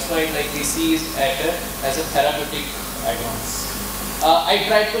 and that's why like we see it as a therapeutic advance. I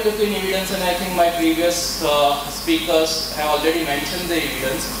tried to look in evidence, and I think my previous speakers have already mentioned the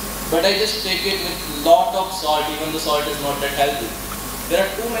evidence, but I just take it with lot of salt, even the salt is not that healthy. There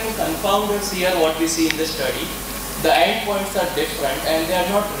are too many confounders here what we see in the study. The endpoints are different and they are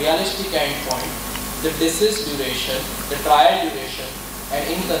not realistic endpoint. The disease duration, the trial duration and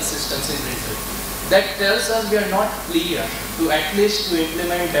inconsistency in result. That tells us we are not clear to at least to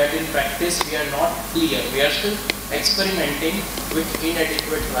implement that in practice. We are not clear. We are still experimenting with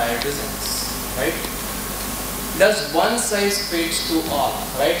inadequate trial designs, right? Does one size fits to all,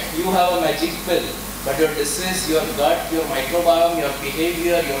 right? You have a magic pill, but your disease, your gut, your microbiome, your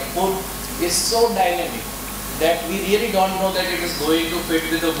behavior, your food is so dynamic that we really don't know that it is going to fit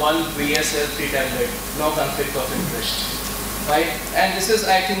with the one BSL-3 tablet, no conflict of interest, right? And this is,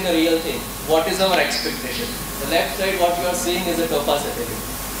 I think, the real thing. What is our expectation? The left side, what you are seeing is a topacity.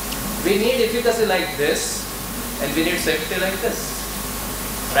 We need efficacy like this, and we need safety like this,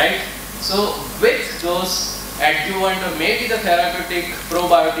 right? So with those adjuvant or maybe the therapeutic,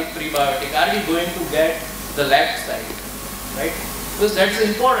 probiotic, prebiotic, are we going to get the left side, right? Because that's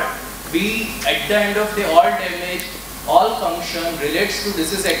important. We, at the end of the all damage, all function relates to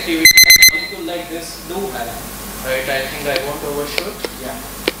disease activity, molecule like this do have, right? I think I won't overshoot, yeah.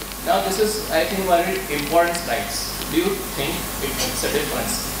 Now this is, I think, very important slides. Do you think it makes a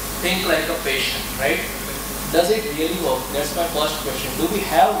difference? Think like a patient, right? Does it really work? That's my first question. Do we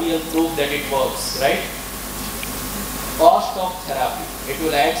have real proof that it works, right? Cost of therapy, it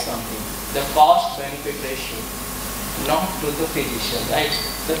will add something. The cost-benefit ratio, not to the physician, right?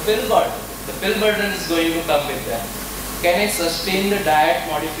 The pill burden is going to come with that. Can I sustain the diet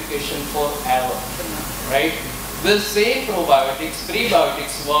modification forever, right? Will same probiotics,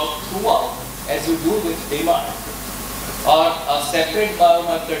 prebiotics work throughout as you do with demand? Or a separate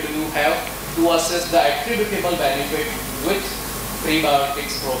biomarker do you have to assess the attributable benefit with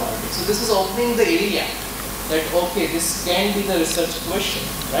prebiotics, probiotics? So this is opening the area that, okay, this can be the research question,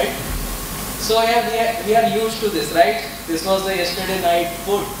 right? So yeah, we are used to this, right? This was the yesterday night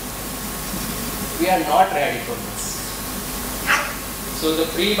food. We are not ready for this. So the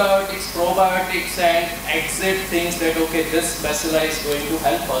prebiotics, probiotics and exit things that, okay, this bacilli is going to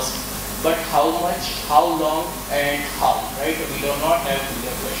help us, but how much, how long and how, right? We do not have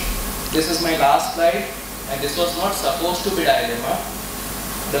clear question. This is my last slide, and this was not supposed to be dilemma.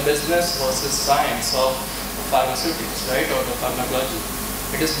 The business versus science of pharmaceuticals, right, or the pharmacology.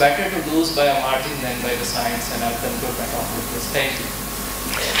 It is better to lose by a margin than by the science, and I'll conclude my talk with this. Thank you.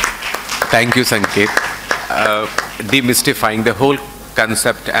 Thank you, Sanket. Demystifying the whole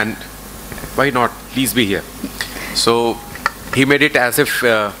concept, and why not? Please be here. So he made it as if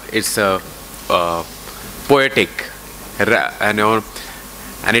it's poetic, you know,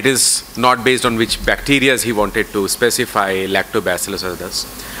 and it is not based on which bacteria he wanted to specify, lactobacillus or others.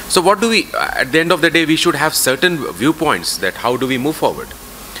 So what do we, at the end of the day, we should have certain viewpoints that how do we move forward.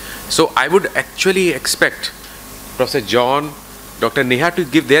 So I would actually expect Professor John, Dr. Neha to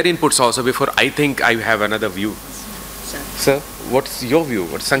give their inputs also before I think I have another view. Sir, what's your view?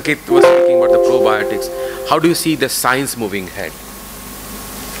 What Sanket was speaking about the probiotics. How do you see the science moving ahead?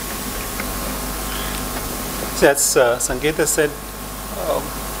 So as Sanket has said,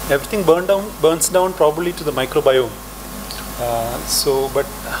 everything burns down probably to the microbiome. But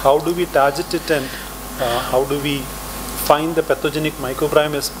how do we target it, and how do we find the pathogenic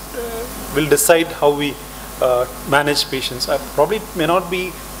microbiome will decide how we manage patients. Probably it may not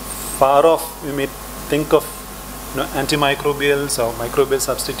be far off. We may think of antimicrobials or microbial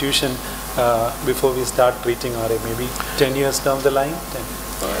substitution before we start treating RA, maybe 10 years down the line.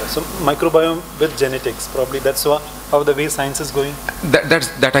 So microbiome with genetics, probably that's how the way science is going.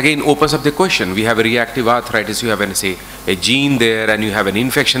 That again opens up the question. We have a reactive arthritis, you have a gene there, and you have an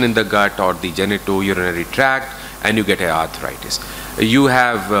infection in the gut or the genitourinary tract, and you get an arthritis. You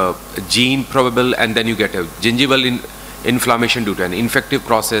have a gene probable, and then you get a gingival inflammation due to an infective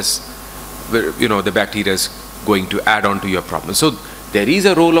process where the bacteria is going to add on to your problem. So there is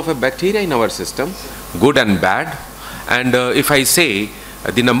a role of a bacteria in our system, good and bad. And if I say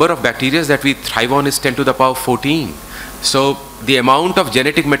the number of bacteria that we thrive on is 10 to the power 14. So the amount of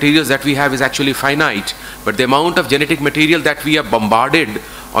genetic materials that we have is actually finite, but the amount of genetic material that we are bombarded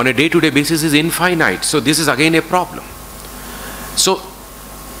on a day-to-day basis is infinite. So this is again a problem. So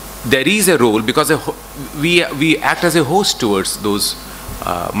there is a role because we act as a host towards those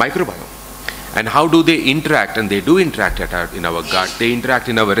microbiome. And how do they interact? And they do interact in our gut, they interact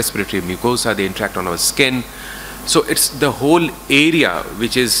in our respiratory mucosa, they interact on our skin. So it's the whole area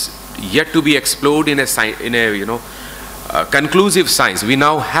which is yet to be explored in a conclusive science. We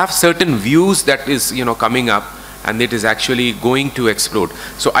now have certain views that is coming up, and it is actually going to explode.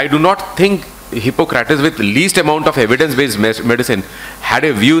 So I do not think Hippocrates, with least amount of evidence-based medicine, had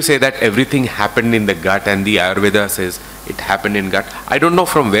a view say that everything happened in the gut, and the Ayurveda says it happened in gut. I don't know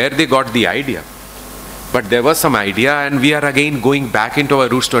from where they got the idea, but there was some idea, and we are again going back into our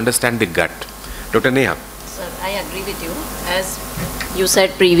roots to understand the gut. Dr. Neha. Sir, I agree with you. As you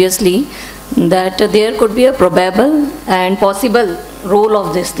said previously, that there could be a probable and possible role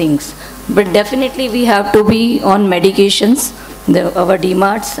of these things. But definitely we have to be on medications, our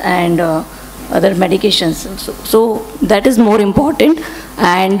DMARDs and other medications. So that is more important.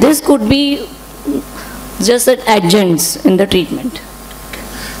 And this could be just adjuncts in the treatment.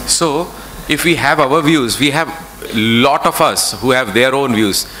 So if we have our views, we have a lot of us who have their own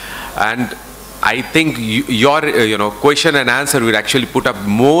views. And I think your question and answer will actually put up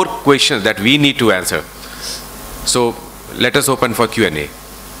more questions that we need to answer. So let us open for Q&A. I use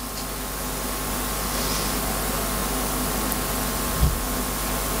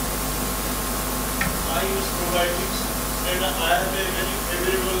probiotics, and I have a very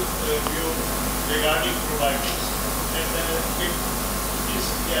favorable view regarding probiotics. And it is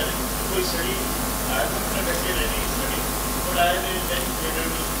a full study. I have not conducted any study, but I have a very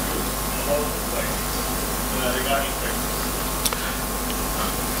favorable view about probiotics regarding practice.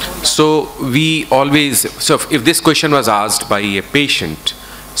 So if this question was asked by a patient,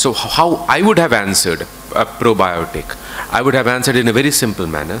 so how I would have answered a probiotic? I would have answered in a very simple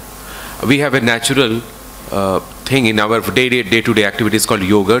manner. We have a natural thing in our day-to-day activities called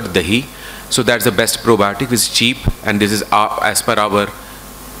yogurt, dahi. So that's the best probiotic. It's cheap, and this is as per our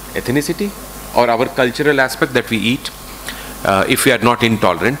ethnicity or our cultural aspect that we eat, if we are not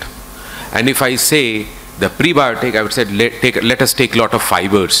intolerant. And if I say the prebiotic, I would say let us take a lot of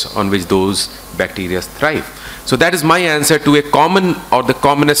fibers on which those bacteria thrive. So that is my answer to a common or the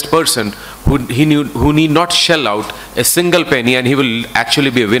commonest person who need not shell out a single penny, and he will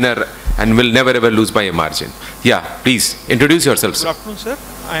actually be a winner and will never ever lose by a margin. Yeah, please introduce yourself, sir. Good afternoon, sir.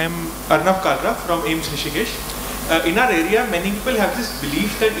 I am Arnav Kalra from AIMS Rishikesh. In our area, many people have this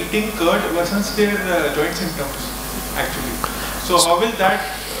belief that eating curd worsens their joint symptoms, actually. So how will that...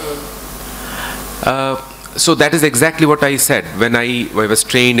 So that is exactly what I said when I was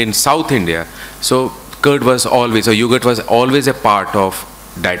trained in South India. So curd was always, or yogurt was always a part of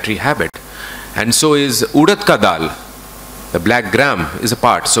dietary habit. And so is urad ka dal, the black gram, is a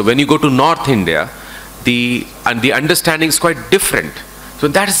part. So when you go to North India, the understanding is quite different. So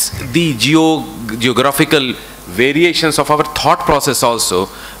that is the geographical variations of our thought process also,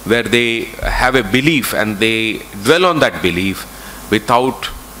 where they have a belief and they dwell on that belief without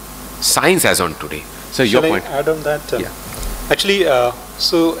science as on today. So your point. Shall I add on that? Yeah. Actually,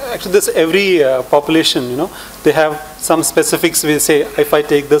 this every population, they have some specifics. We say, if I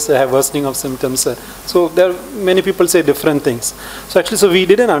take this, I have worsening of symptoms. So there are many people say different things. So actually, so we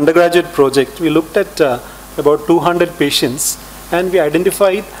did an undergraduate project. We looked at about 200 patients, and we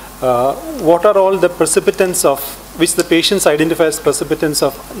identified what are all the precipitants of which the patients identify as precipitants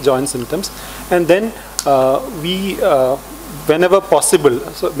of joint symptoms, and then we whenever possible,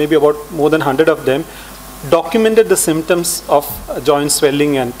 so maybe about more than 100 of them, documented the symptoms of joint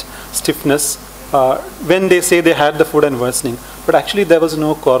swelling and stiffness when they say they had the food and worsening. But actually there was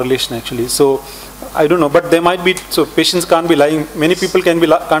no correlation actually. So I don't know, but there might be, so patients can't be lying, many people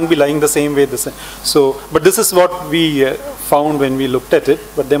can't be lying the same way. So, but this is what we found when we looked at it,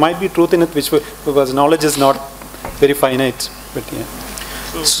 but there might be truth in it, which because knowledge is not very finite. But yeah.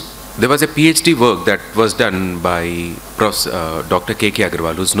 So, there was a PhD work that was done by Dr. K.K.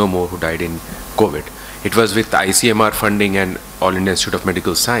 Agarwal, who's no more, who died in COVID. It was with ICMR funding and All India Institute of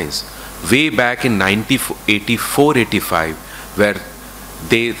Medical Science, way back in 1984-85, where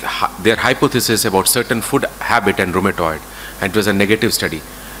their hypothesis about certain food habit and rheumatoid, and it was a negative study.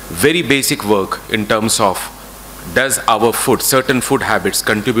 Very basic work in terms of, does our food, certain food habits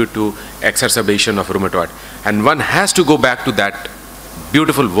contribute to exacerbation of rheumatoid? And one has to go back to that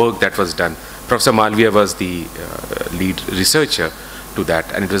beautiful work that was done. Professor Malviya was the lead researcher to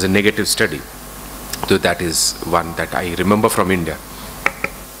that, and it was a negative study. So that is one that I remember from India.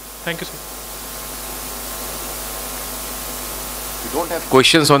 Thank you, sir. We don't have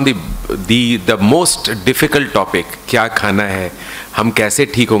questions on the most difficult topic, क्या खाना है, हम कैसे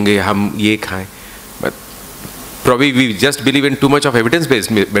ठीक होंगे, हम ये खाएं. But probably we just believe in too much of evidence-based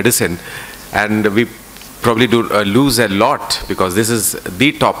medicine, and we probably do lose a lot, because this is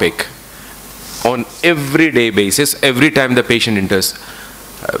the topic on everyday basis. Every time the patient enters,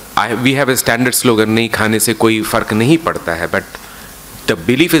 we have a standard slogan, नहीं खाने से कोई फर्क नहीं पड़ता है, but the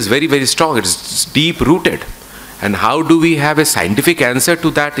belief is very, very strong. It's deep rooted. And how do we have a scientific answer to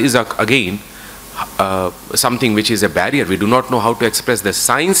that is again something which is a barrier. We do not know how to express the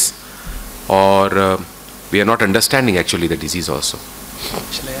science, or we are not understanding actually the disease also.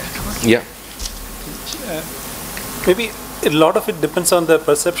 Yeah. Maybe a lot of it depends on the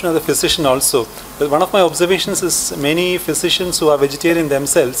perception of the physician also. But one of my observations is many physicians who are vegetarian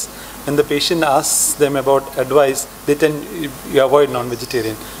themselves, when the patient asks them about advice, they tend to avoid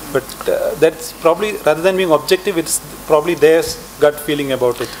non-vegetarian. But that's probably, rather than being objective, it's probably their gut feeling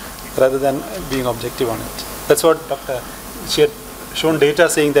about it, rather than being objective on it. That's what she had shown data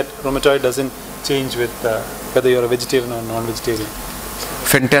saying that rheumatoid doesn't change with whether you're a vegetarian or non-vegetarian.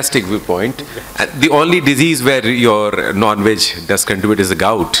 Fantastic viewpoint. The only disease where your non-veg does contribute is the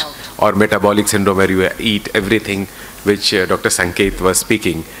gout or metabolic syndrome, where you eat everything which Dr. Sanket was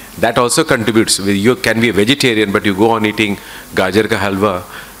speaking. That also contributes. You can be a vegetarian, but you go on eating gajar ka halwa,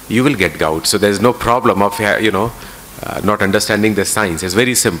 you will get gout. So there's no problem of not understanding the science. It's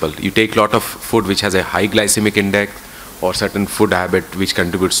very simple. You take a lot of food which has a high glycemic index, or certain food habit which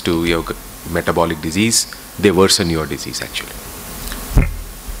contributes to your metabolic disease, they worsen your disease actually.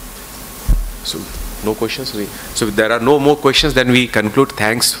 So, no questions? So, if there are no more questions, then we conclude.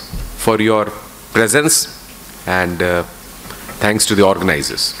 Thanks for your presence, and thanks to the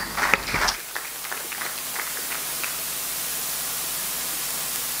organizers.